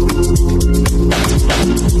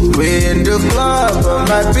 We in the club, but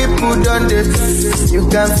my people done this. You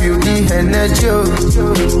can feel the energy, yo.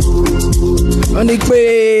 On the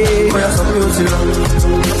way. Oh, yeah, so beautiful.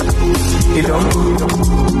 It don't go.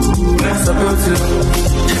 Yeah, so beautiful.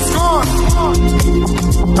 It's gone.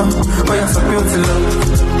 Oh, yeah, so beautiful.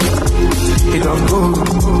 It don't go.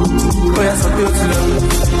 Oh, yeah, so beautiful.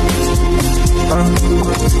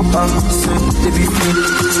 They be free,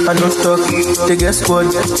 I don't talk. They get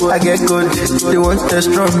squad, I get good. They want test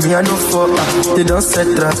from me, I don't fall. They don't set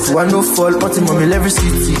traps, I don't fall. But in mommy every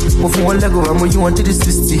city. Move from one leg over, you want to the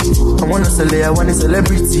 60. I want to sell, I want a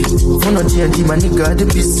celebrity. Phone on G&D, my nigga, the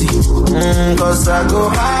PC. Cause I go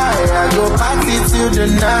high, I go party till the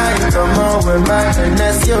night. Come on with my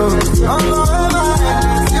NS, yo.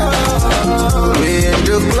 We in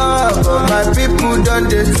the club, but my people done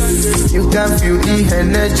this. You can feel the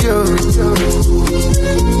energy.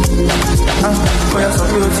 Oh, yeah, so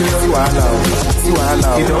beautiful. See what I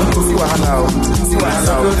know. You don't see what I know. See what I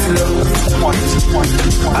know.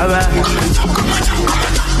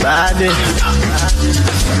 Bade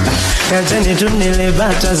Yacheni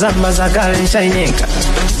tunilibata zamba za kale nishainyeka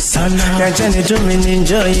sana. Yacheni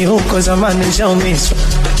tumininjoi huko zamani nishaumiswa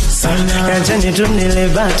sana. Yacheni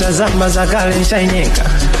tunilibata zamba za kale nishainyeka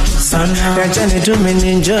sana. Yacheni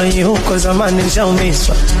tumininjoi huko zamani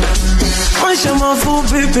nishaumiswa. Maisha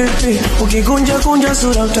mafupi pipi, ukikunja kunja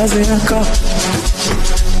sura utazeeka.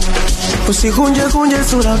 Usikunje kunje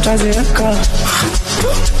sura utazeeka.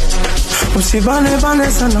 Usibane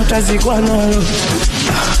bane sana utazikwa nalo.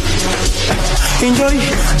 Enjoy,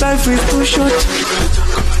 life is too short.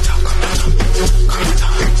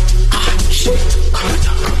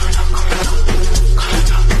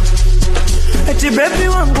 Eti baby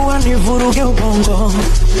wangu wanivuruge ubongo.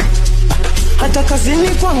 Hata kazini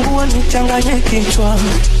kwangu wanichanganye kichwa.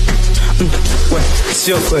 We,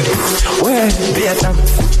 sio kweli. We, bia tamu.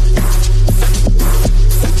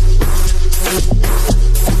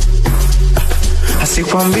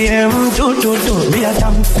 Asikwambie mtu tutu bia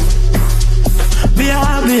tamu.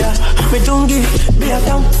 Bia, mitungi, bia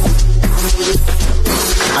tamu.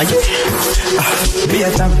 Aye,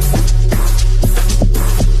 bia tamu.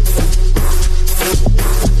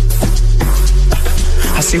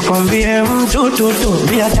 Asikwambie mtu tutu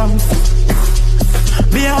bia tamu.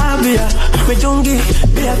 Bia, mitungi,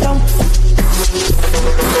 bia tamu.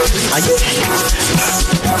 Aye.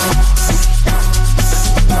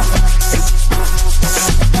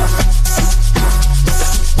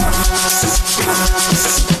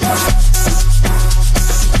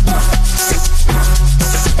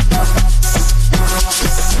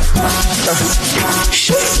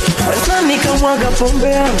 Nani kamwaga pombe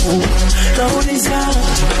yangu nauliza.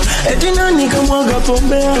 Eti nani kamwaga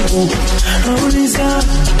pombe yangu nauliza.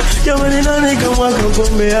 Jamani nani kamwaga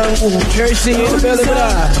pombe yangu Jersey in the building.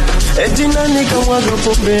 Eti nani kamwaga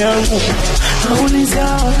pombe yangu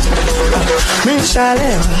nauliza.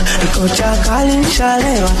 Mishalewa kocha kali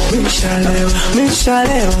mishalewa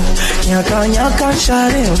nyaka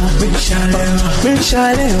shalewa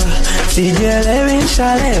mishalewa sijelewi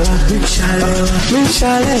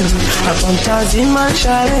mishalewa hapo mtazima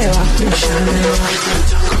shalewa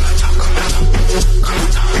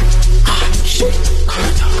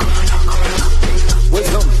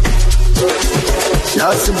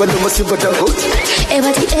Now simple no simple to go.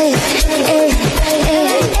 Everybody,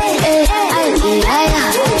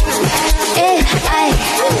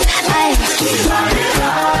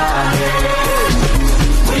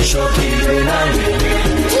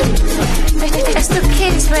 it's the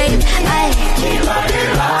kids, babe.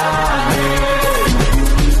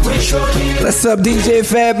 What's up, DJ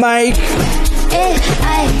Fat Mike?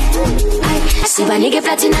 See my nigga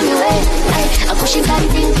platinum in way. I push it back,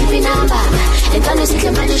 think keep it number. And don't see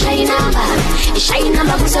the money shiny number. It's shiny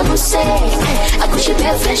number, who's a busse. I push it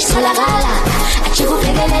back, fresh to la gala. I chico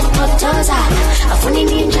pega let potosa. I funny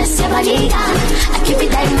ninja, see my nigga. I keep it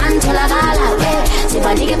diamond to la gala. See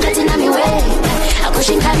my nigga platinum in way. I push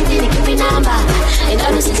it back, think keep it number. And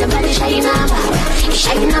don't see the money shiny number. It's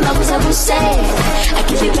shiny number, who's a busse. I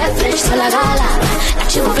keep it back, fresh to la gala. I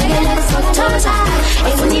chico pega let potosa.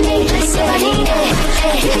 I funny ninja, see my nigga.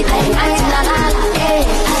 Keep it diamond to la gala.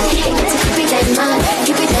 Keep it diamond,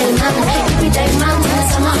 keep it diamond, keep it diamond.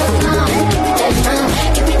 Summer, keep it diamond,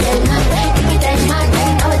 keep it diamond, keep it diamond.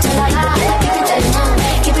 Now it's la gala. Keep it diamond,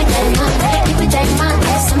 keep it diamond, keep it diamond.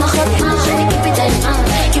 Summer, keep it diamond,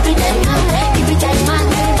 keep it diamond, keep it diamond.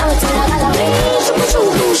 Now it's la gala.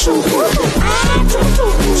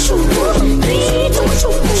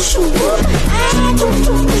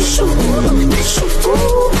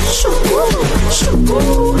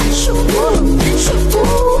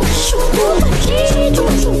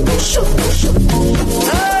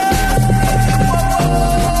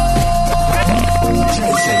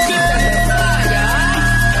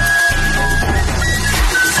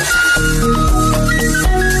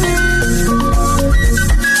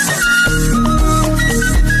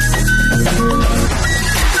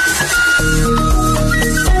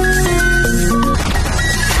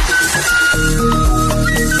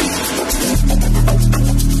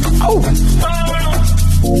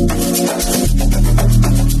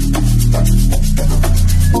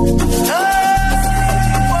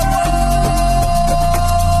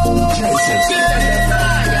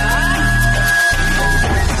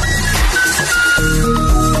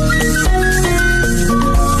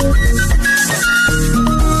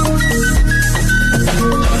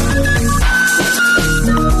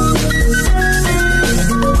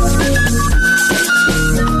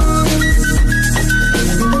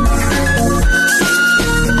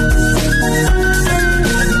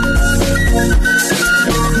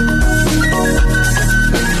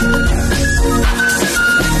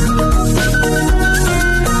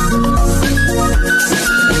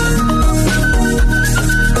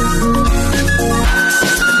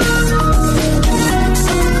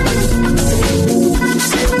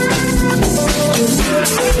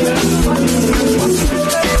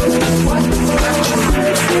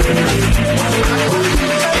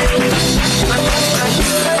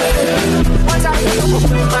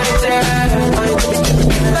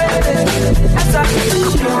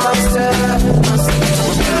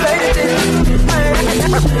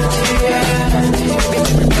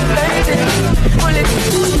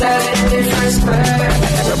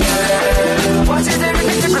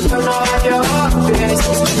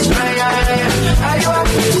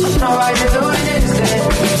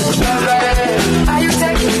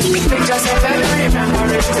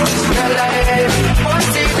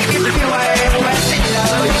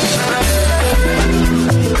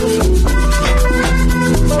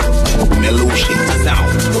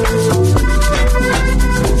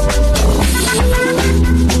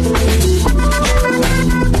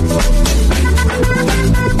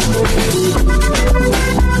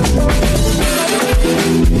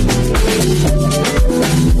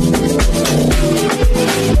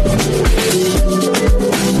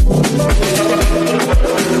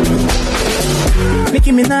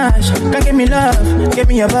 Can't give me love, give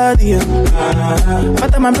me your body.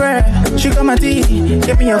 Butter my bread, sugar my tea,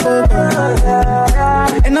 give me your cocoa.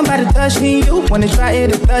 Ain't nobody touching you, when they try it,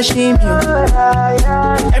 it's touching you.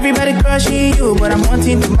 Everybody crushing you, but I'm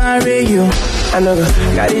wanting to marry you. I know,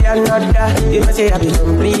 got it another, you can say I be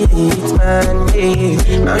complete, man,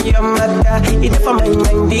 yeah. Now you're mother, it's for my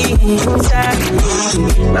mind, inside.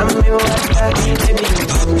 Now me water, baby, you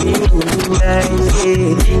complete, nice,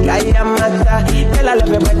 yeah. Got it another, tell I love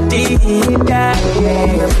your body,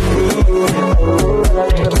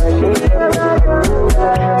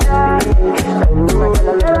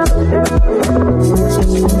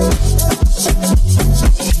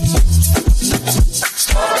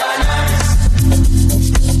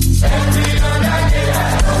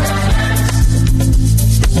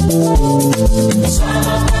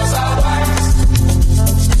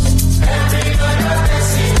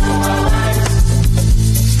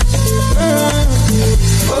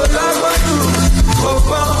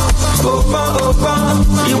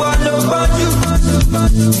 You want to find you.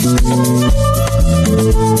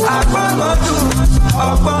 I want you.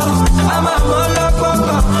 I'm a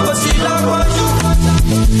motherfucker. But she love you.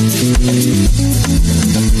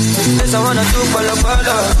 There's someone to follow.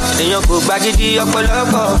 In your book, baggy, your follow.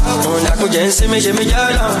 On a good chance, me, Jimmy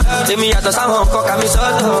Jala. Take me out of someone,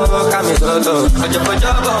 Camisoto. I just put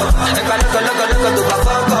job on. I look to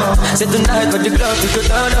Papa. Sit tonight, but the club is to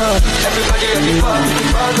turn up. Everybody at the party,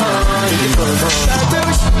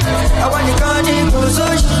 I want the car, the push. I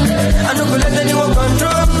don't let anyone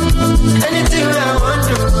control. Anything I want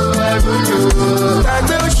to, I will do.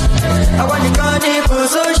 I want the car, the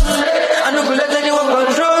push. I don't let anyone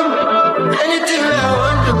control. Anything I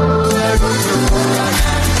want to, I will do.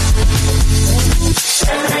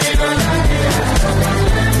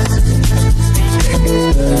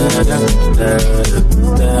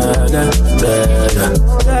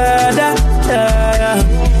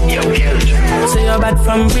 Say you're bad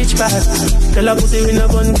from rich part. Tell her pussy we no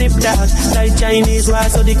gun dip tag. Like Chinese war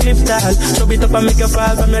so the clip tag. Show it up and make you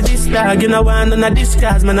fall from your disc tag. You know one on a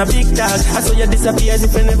discard, man a big tag. I saw you disappear as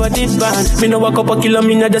if you never did ban. Me no walk up a kilo,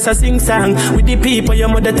 me no just a sing song. With the people your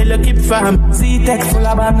mother tell you keep farm. Z-Tech full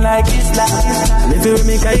of bam like Islam. If you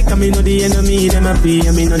make a come, me know the enemy. Them a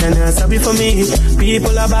pay, me know they not sorry for me.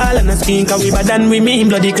 People are ball and a skin, cause we bad than we mean.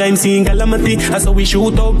 Bloody crime scene calamity. I saw we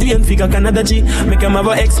shoot out the and figure Canada G. Make them have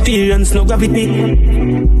a experience, no gravity. And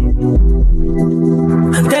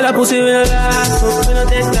tell a pussy we no laugh, we no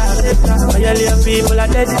take that. Why you leave people are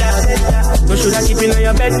dead that? You shoulda keep in on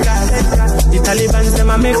your bed card. The Taliban's them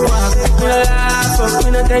a make walk. We no laugh,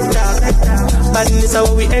 we no take that. Badness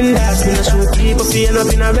how we end up. We no shoot people feeling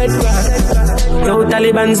up in a red grass. No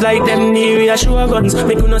Taliban's like them near we a show guns.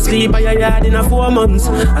 Make you no sleep at your yard in a 4 months.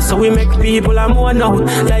 And so we make people a more now.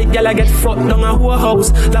 Like gyal get fucked down a whole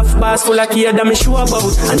house. Laugh bars full of kid that me sure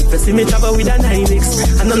about. And if you see me travel with a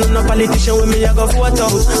 9X, and I'm no politician with me I go 4 out.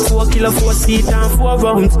 4 kilo, 4 seat and 4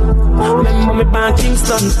 rounds. Remember me born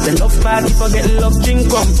Kingston. The love party forget love drink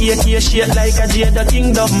come. AK shit like a Jada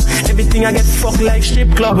Kingdom. Everything I get fucked like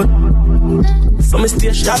strip club. So me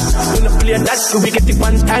stay sharp, we no play that. So we get it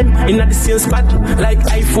one time, in the same spot. Like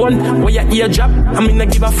iPhone, where your ear drop. I mean I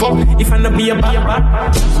give a fuck, if I no be a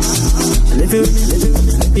bad. If you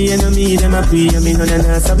be enemy, them a pray. I mean no they're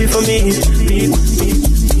not sorry for me.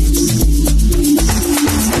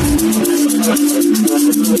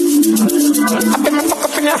 I been my fuck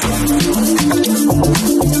up in ya.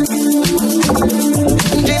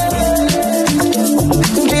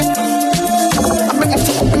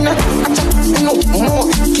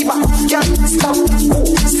 Stop,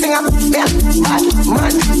 sing up, yeah, bad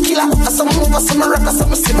man, killer. As some move, as some rock, as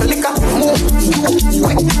some simple liquor. Move, you,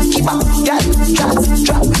 quick, keep up, yeah, drop,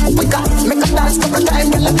 quicker. Make a dance couple times,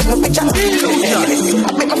 girl, I take no picture. I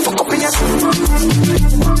make me fuck up in your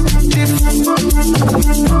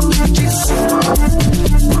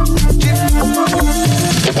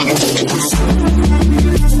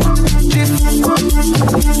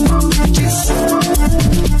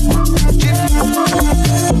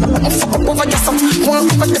over this up, one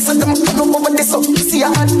over this up, them come over this up. See a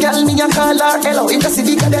hot girl, me a call her hello. If you see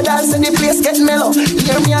the guy dance and the place get mellow,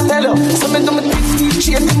 hear me a tell you. So me do me 50,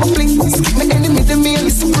 chain me my fling. Skip me enemy, the meal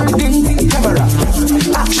is super ding. Camera,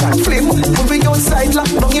 action, flame. When we outside, lock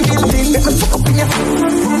down your building. Let me fuck up in your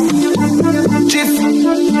Jif.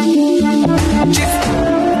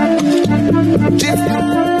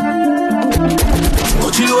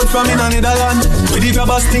 She load from in a Netherlands. With the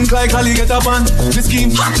grabbers think like Ali get up on. The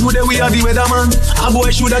scheme hot today we are the weatherman. A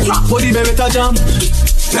boy shoulda drop but the better jam.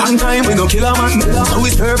 Long time we no kill a man. So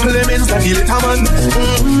we purple lemons like the little man.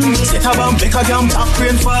 Set a bomb, make a jam, top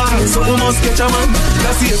rain fall. So we must catch a man.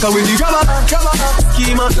 That's the echo with the grabber.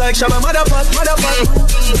 Scheme out like Shabba motherfuck.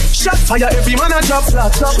 Shot fire, every man a drop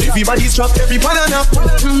flat. Everybody's trapped, every pan a nap.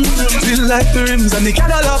 Feel like the rims and the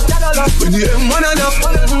Cadillac. When the M1 a nap.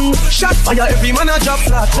 Shot fire, every man a drop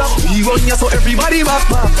flat. We run ya so everybody back.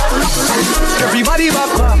 Everybody back.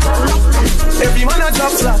 Every man a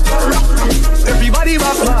drop flat. Everybody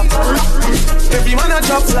back. Every man a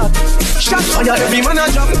drop flat. Shot fire, every man a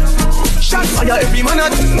drop. Shot fire, every man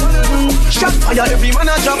a. Shot fire, every man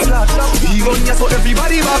a drop flat. We run ya so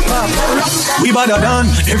everybody back. We badder than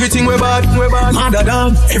everything we bad. Madder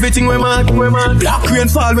than everything we mad. Black rain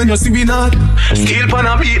fall when you see we not. Steel pan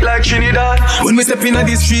a beat like Trinidad. When we step in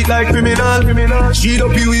the street like criminal. Sheet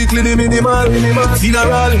up you weekly the minimal.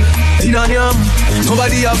 Funeral, dinner yam.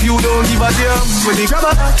 Nobody have you don't give a damn. When they grab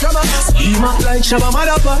a scheme up like Shabba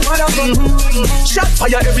motherfuck. Shot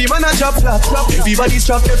fire, every man a drop flat. Everybody's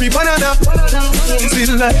trapped, every banana.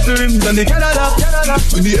 Feel like the rims and the Cadillac.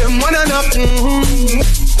 When the M1 a nap.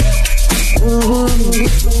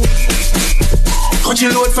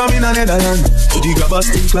 punching load from in a Netherlands. So the grabbers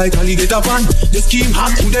stink like alligator pan. The scheme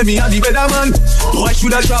hot to them, me a the better man. Why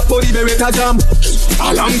should I trap body beretta jam?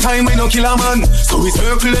 A long time we no kill a man. So we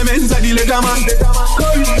circle them ends at the leather man.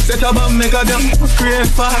 Set a bomb, make a jam. Create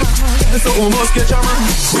fire, so almost catch a man.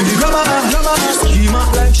 When the grabber, scheme up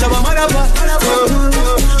like Shabba Motherfucker.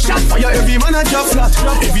 Shot fire, every man a drop flat.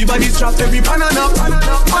 Everybody's trapped, every pan a knock. Go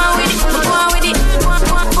on with it, go on with it, go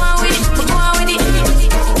on with it, go on with it,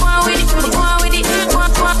 go on with it, go on with it, go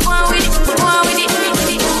on with it, go on with it,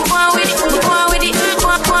 go on with it, go on with it, go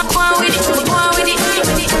on with it, go on with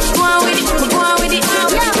it, go on with it, go on with it, go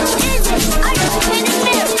on with it.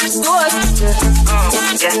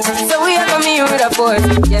 So we are coming with a force,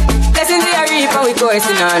 yeah. Blessings we are reaping, we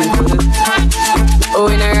coursing on. Oh,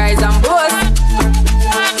 we not rise and boast.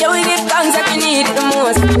 Yeah, we give thanks that we need it the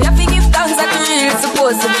most. We have to give thanks that we really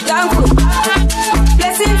supposed to be thankful.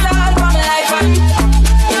 Blessings all for my life,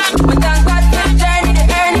 but thank God for the journey, the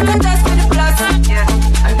earning, and just for the plus. Yeah,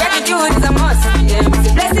 and gratitude is a must. Yeah, the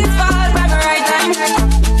blessings fall by my right hand,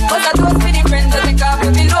 but I toast with the friends that take off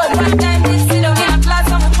with the load. One time they sit down in a class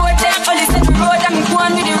on the board, they only set the road and go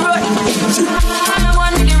on with the road. I'm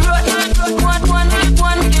one with the road, one with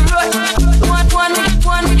the road,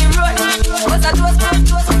 one with the road. But I toast.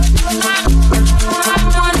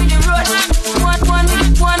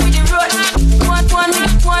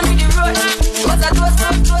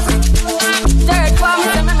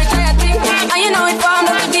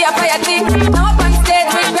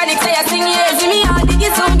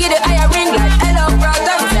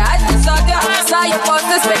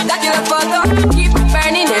 Spectacular photo, keep it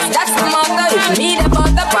burning, yes, that's the motto. If you need a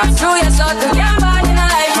photo, pass through your soul to get born in a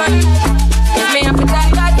life, man. It's me up to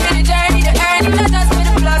thank God for the journey, the earning, not just for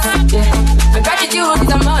the plus. Yeah, and gratitude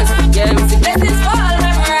is a must. Yeah, me see blessings fall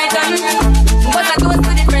by my right hand, but I toast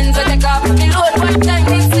to the friends that take off the load. One time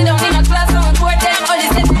they sit down in a class on the board, then all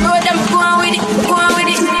set the road, them go on with it, go on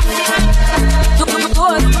with it.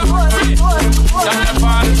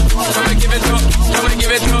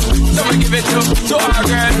 Give it up to our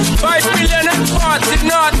girl. 5 million and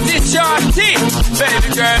 40 naughty shorty. Baby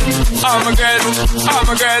girl, I'm a girl, I'm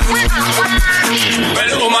a girl.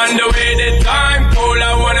 Well, on the way the time cold, I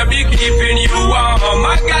wanna be keeping you warm.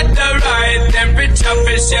 I got the right temperature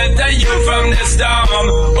for shelter you from the storm.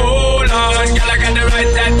 Hold on, girl, I got the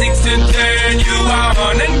right tactics to turn you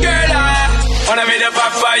on. And girl, I wanna be the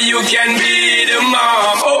papa, you can be the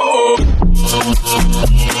mom. Oh, oh.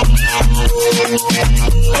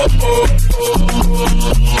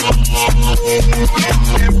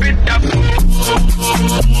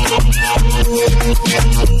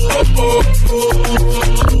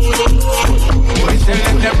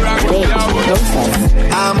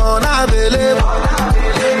 I'm on a believe,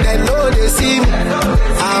 they know they see me.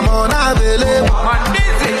 I'm on a believe,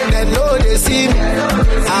 they know they see me.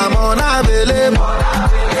 I'm on a believe,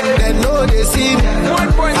 they know they see me.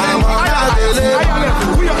 I'm on a believe,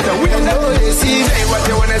 they know they see me. Say what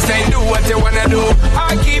you wanna say, do what you wanna do.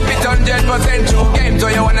 I keep it 100% true. Game so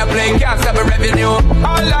you wanna play, can't stop a revenue.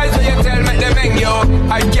 All lies so you tell me they bang you.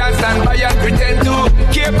 I can't stand by and pretend to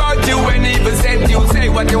care about you when even sent you. Say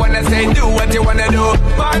what you wanna say, do what you wanna do.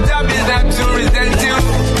 My job is not to resent you,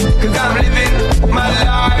 cause I'm living my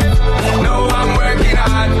life. No, I'm working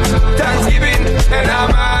hard. Thanksgiving and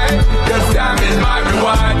I'm high, cause time is my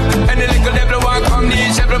reward. And the little devil walk from the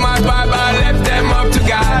shepherd my Bible, I left them up to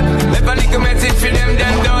God. Left a little message for them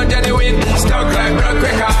don't genuine. Stuck like broke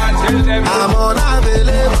records. I'm on a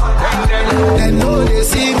believe, they know they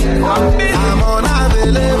see me. I'm on a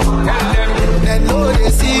believe, they know they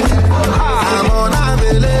see me. I'm on a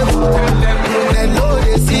believe, they know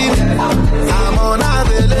they see me. I'm on a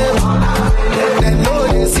believe, they know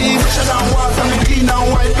they see me. Shut down water, me clean and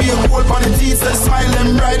white, be a cold on the teeth, say smile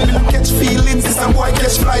and bright. Me no catch feelings, this a boy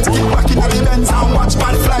catch flights. Get back in the events and watch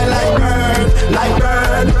man fly like bird, like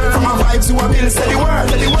bird. From a vibe to a bill, say the word.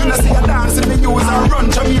 You know see a dance in the news and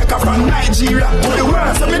run Jamaica from Nigeria to the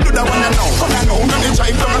world. So me do that one I know, now me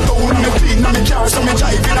drive down the town, me clean on me car, so me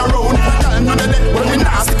driving around. Time on the day when me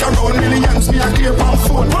nah stick around, millions me a clear on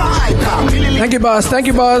phone. Why? Thank you, boss. Thank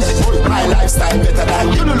you, boss. My lifestyle better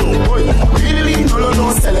than you know, boy. Really,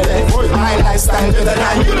 no, sell it, boy. My lifestyle better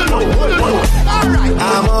than you know, boy. Alright,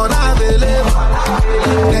 I'm on a believe,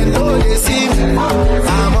 they know they see me.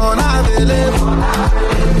 I'm on a believe,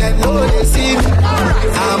 they know they see me.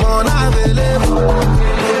 I'm on a believe,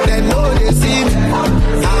 they know they see me.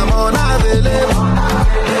 I'm on a believe,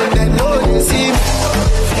 they know they see me.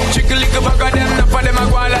 Trickle lick back of them, enough of them a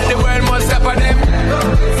go like the world must stop of them.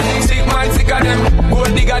 Sick man sick of them,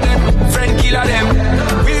 gold digger them, friend killer them.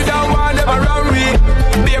 We don't want them around we,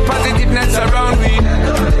 be a positiveness around we.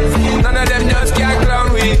 None of them just can't clown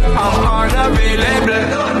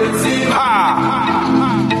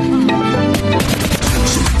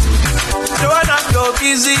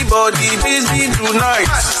body busy tonight.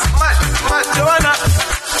 Joanna,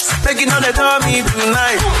 making all the tummy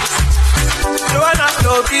tonight. Joanna,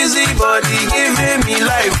 your busy body giving me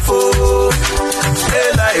life, oh,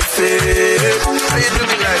 hey life, hey. How you do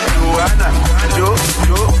me like Joanna,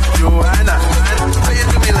 Joanna? How you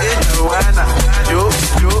do me like Joanna,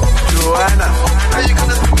 Joanna? How you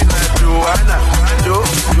gonna do me like Joanna,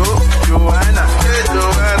 Joanna? Hey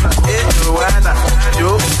Joanna,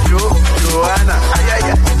 Joanna? Ay ay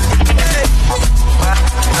ay. Hey.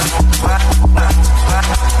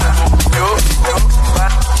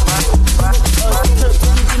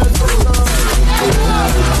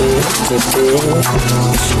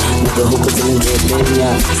 The hookers in the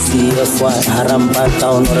Kenya, CFY, Haramba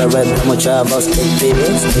Town, or a red Mochaba, step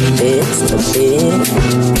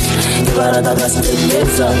Baradaga, step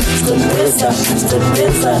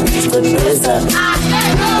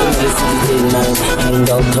and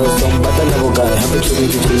out toast on Batanaboga, have a chili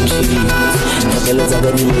cheese. The let's have a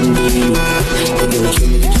dilindi, the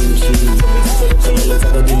chili cheese. The let's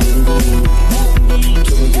have a dilindi,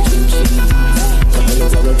 chili cheese.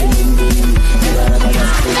 Let's have a dilindi. Baradaga,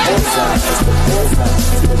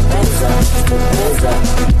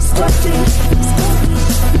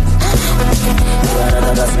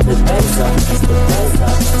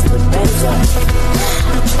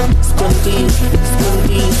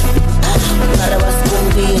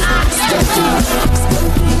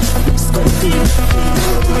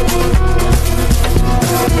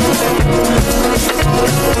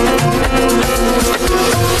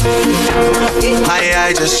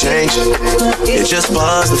 I just changed. It just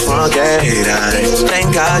buzzed the front gate.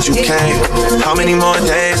 Thank God you came. How many more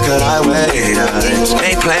days could I wait? I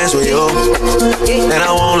made plans with you, and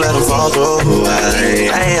I won't let them fall through.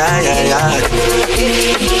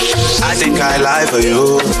 I think I lie for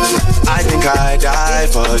you. I think I die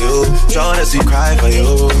for you. Jealousy cry for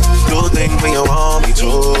you. Do things when you want me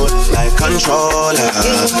to. Like controller.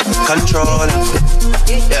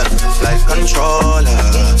 Yeah, like controller.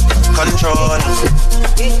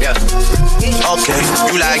 Yeah. Okay,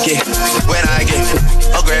 you like it when I get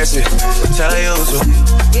aggressive. Tell you to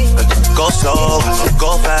go slow,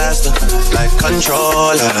 go faster. Like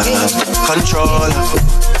controller.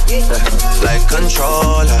 Like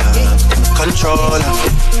controller.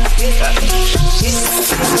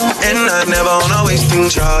 And I never wanna waste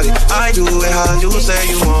things, Charlie. I do it how you say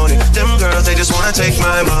you want it. Them girls, they just wanna take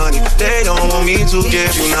my money. They don't want me to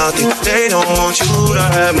give you nothing. They don't want you to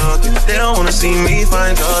have nothing. They don't wanna see me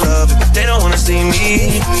find your love. They don't wanna see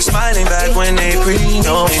me smiling back when they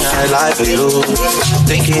knowing I lie for you,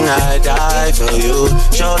 thinking I die for you.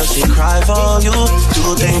 Jealousy cry for you.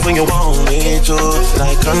 Do things when you want me to.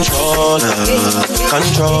 Like controller.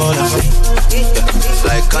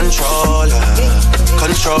 Like controller.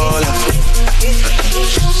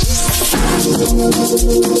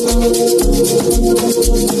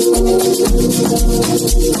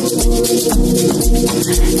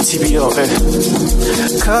 TBO,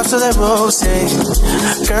 cups of that rose,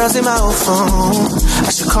 girls in my old phone. I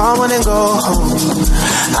should call one and go home.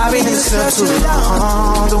 I've been in this club too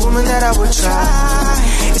long. The woman that I would try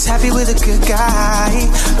is happy with a good guy,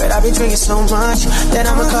 but I've been drinking so much that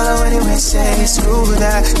I'ma call her anyway. Say screw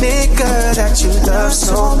that nigga that you love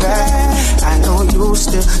so bad. I know you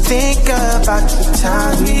still think about the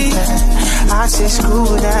time we had. I say screw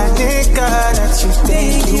that nigga that you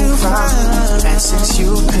think you found. And since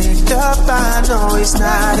you picked up, I know it's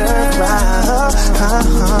not around.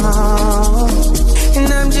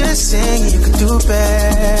 And I'm just saying you could do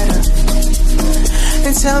better.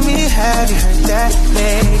 And tell me, have you heard that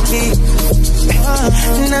lately?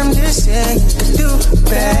 And I'm just saying you could do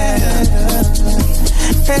better.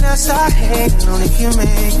 And I'll start hating on if you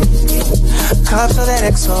make cups of that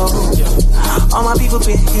XO. All my people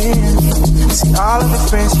been here. See all of your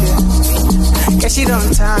friends here. Guess she don't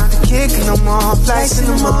have time to kick no more flights in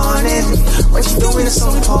the morning. What you doing is so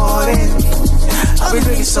important. I've been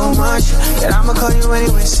drinking so much that I'ma call you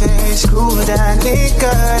anyway. Say screw that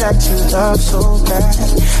nigga that you love so bad.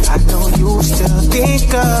 I know you still think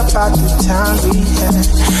about the time we had.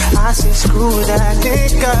 I say screw that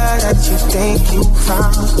nigga that you think you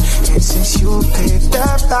found. And since you picked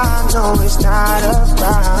up, I know it's not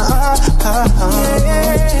around.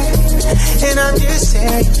 And I'm just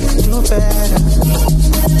saying you can do better.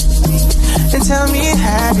 And tell me,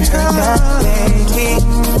 have you heard that lately?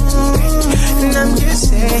 And I'm just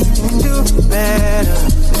saying you can do better.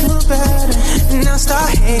 And I'll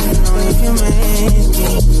start hating on if you make me.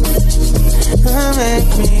 You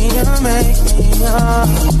make me,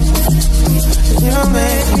 You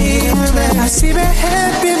make me happy. I see me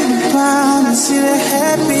happy, I see me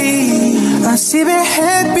happy. I see me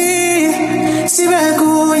happy, see me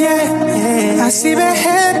good, yeah. I see me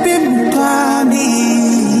happy,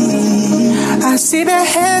 I see me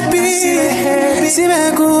happy, see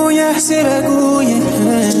me good, yeah, see me good, yeah.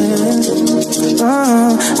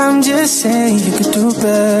 I'm just saying you could do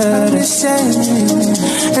better. I'm just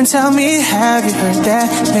saying. And tell me, have you heard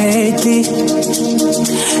that lately?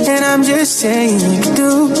 And I'm just saying you could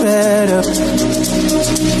do better.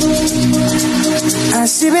 I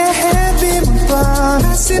see me happy,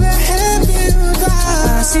 I see me happy,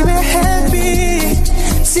 I see me happy,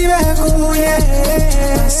 see me cool, yeah.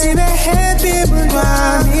 I see me happy,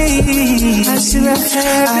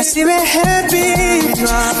 I see me happy,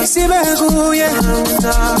 see me cool, yeah.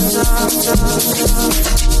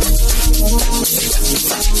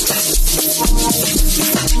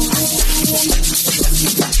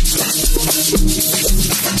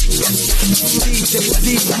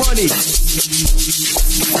 DJ Money.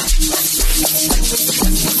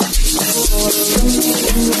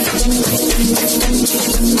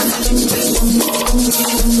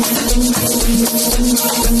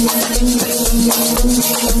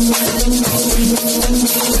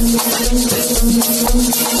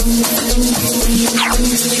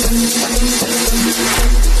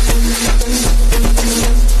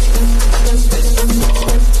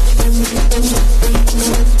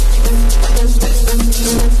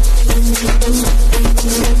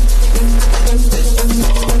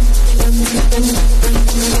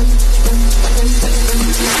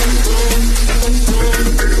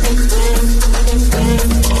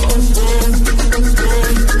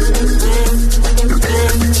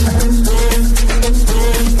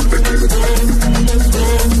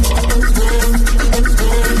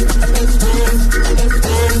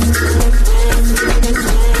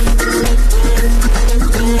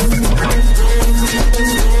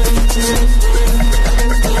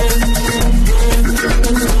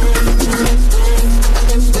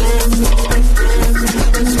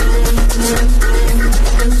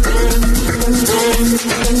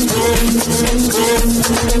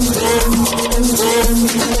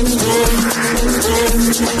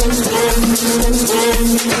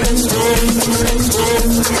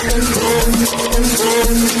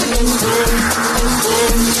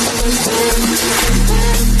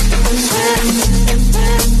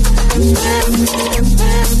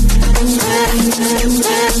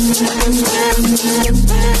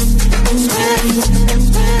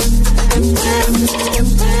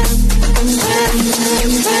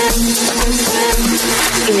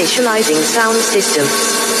 Initializing sound system.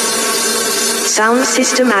 Sound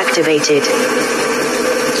system activated.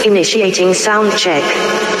 Initiating sound check.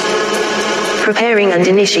 Preparing and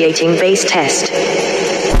initiating bass test.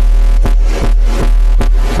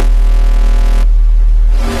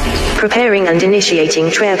 Preparing and initiating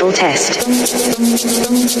treble test.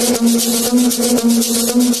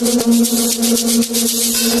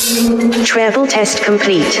 Treble test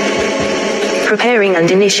complete. Preparing and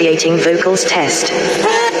initiating vocals test.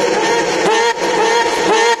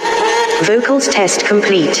 Vocals test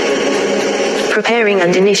complete. Preparing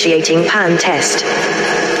and initiating pan test.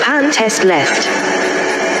 Pan test left.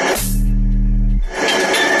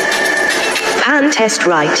 Pan test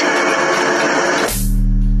right.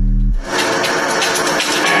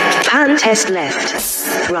 Pan test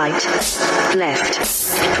left. Right.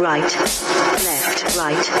 Left. Right. Left.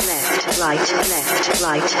 Right. Left. Right. Left.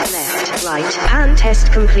 Right. Left. Right. Pan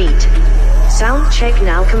test complete. Sound check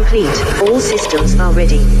now complete. All systems are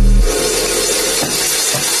ready.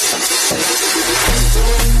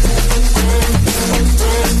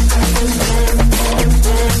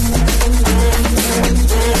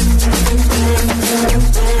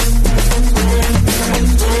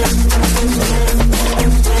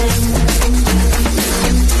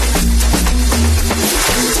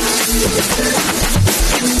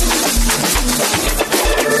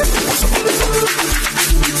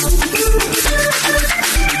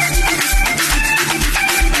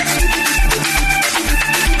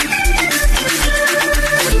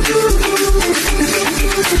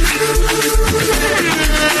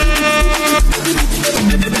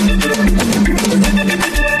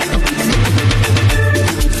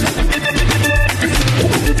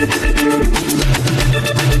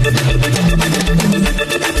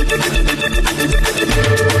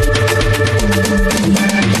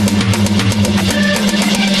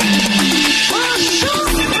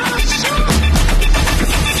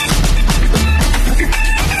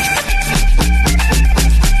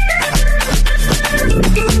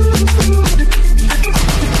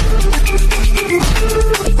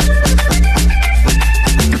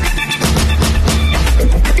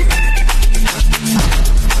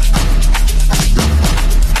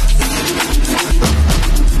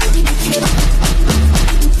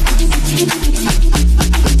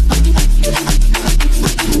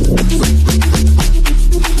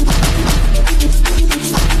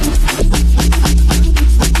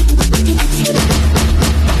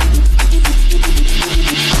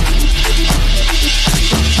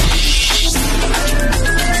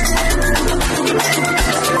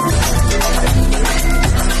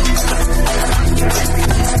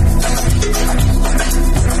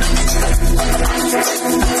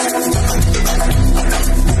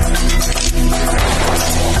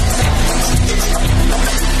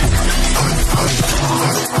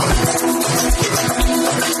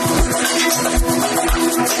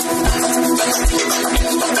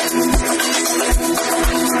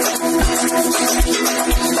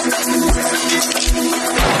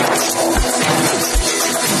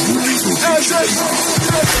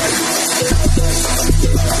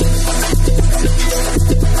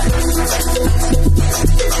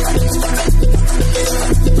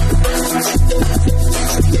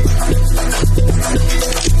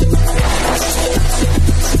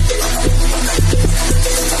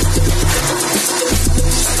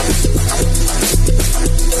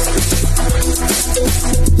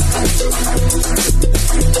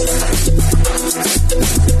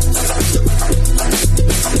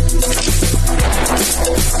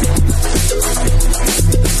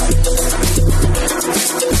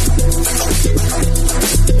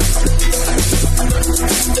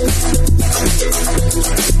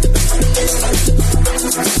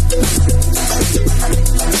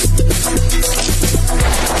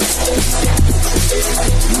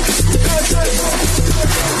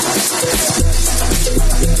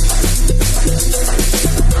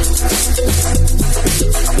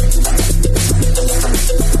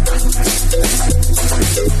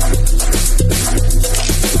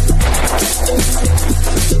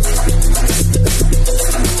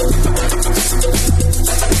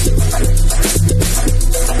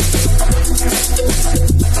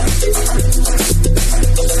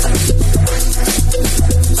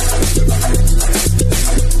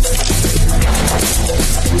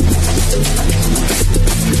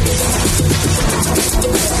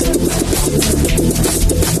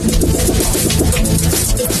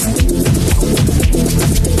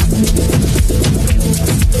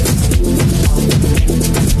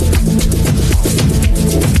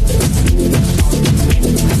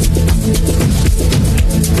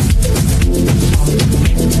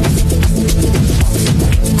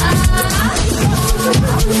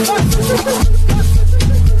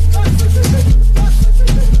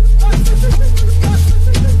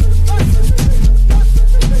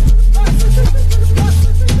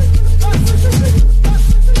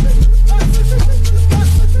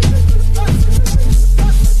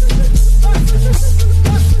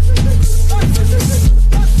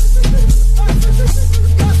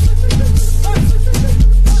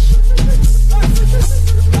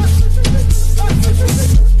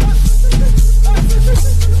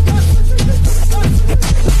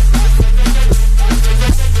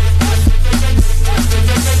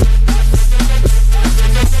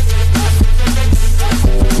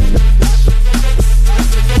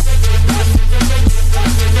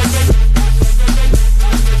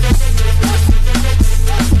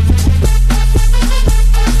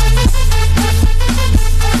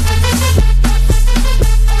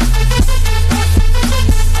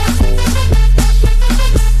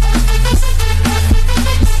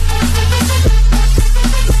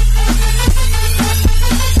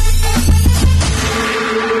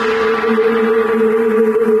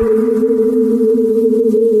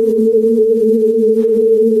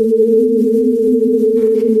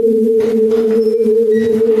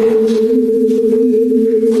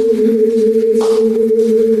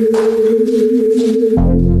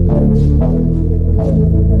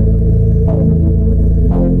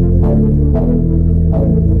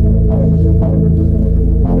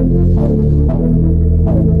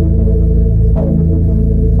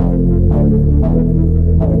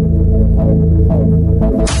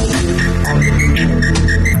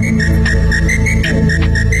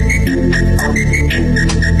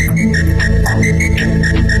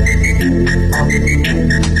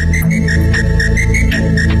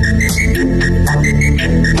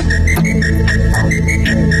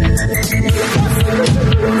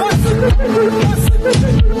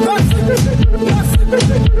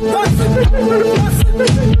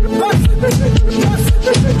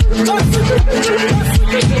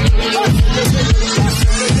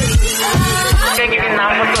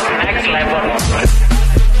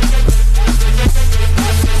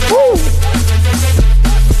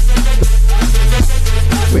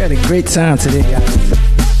 We had a great time today, guys.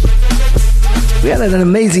 We had an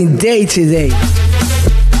amazing day today.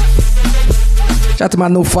 Shout out to my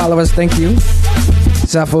new followers, thank you.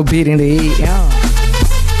 It's AFROBEATS in the AM.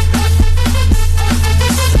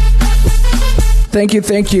 Thank you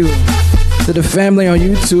to the family on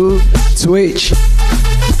YouTube, Twitch,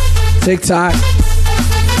 TikTok,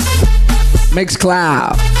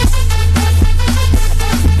 Mixcloud.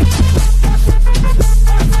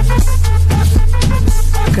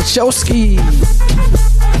 Kachowski.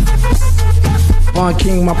 Von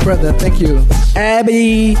King, my brother, thank you.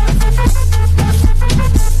 Abby.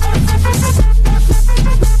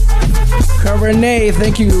 Renee,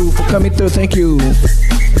 thank you for coming through, thank you.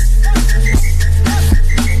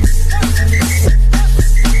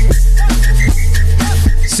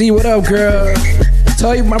 See, what up, girl?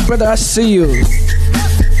 Tell you, my brother, I see you.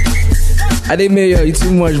 I didn't mail you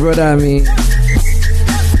too much, brother, I mean.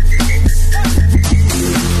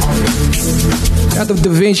 Shout out to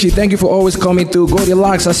Da Vinci, thank you for always coming through.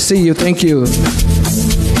 Goldilocks, I see you, thank you.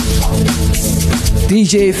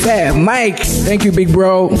 DJ Fab, Mike, thank you, big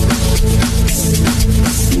bro.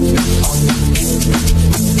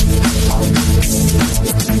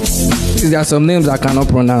 These got some names I cannot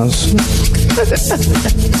pronounce.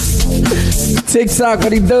 TikTok,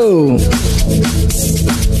 what he do?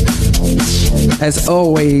 As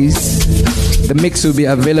always, the mix will be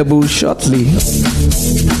available shortly.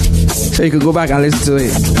 So you can go back and listen to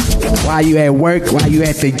it. While you at work, while you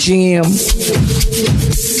at the gym.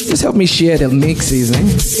 Just help me share the mixes, man.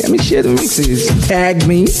 Help me share the mixes. Tag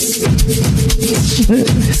me.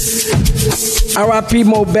 R.I.P.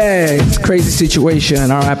 Mo Bad. Crazy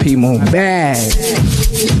situation. R.I.P. Mo Bad.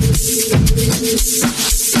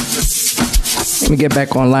 Let me get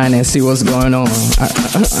back online and see what's going on.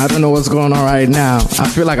 I don't know what's going on right now. I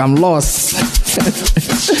feel like I'm lost.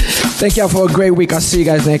 Thank y'all for a great week. I'll see you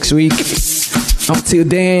guys next week. Until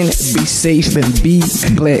then, be safe and be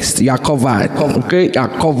blessed. You're covered. Okay? You're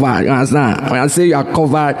covered. You understand? When I say you're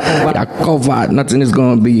covered, you're covered. Nothing is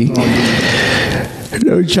going to be.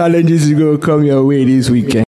 No challenges is going to come your way this weekend.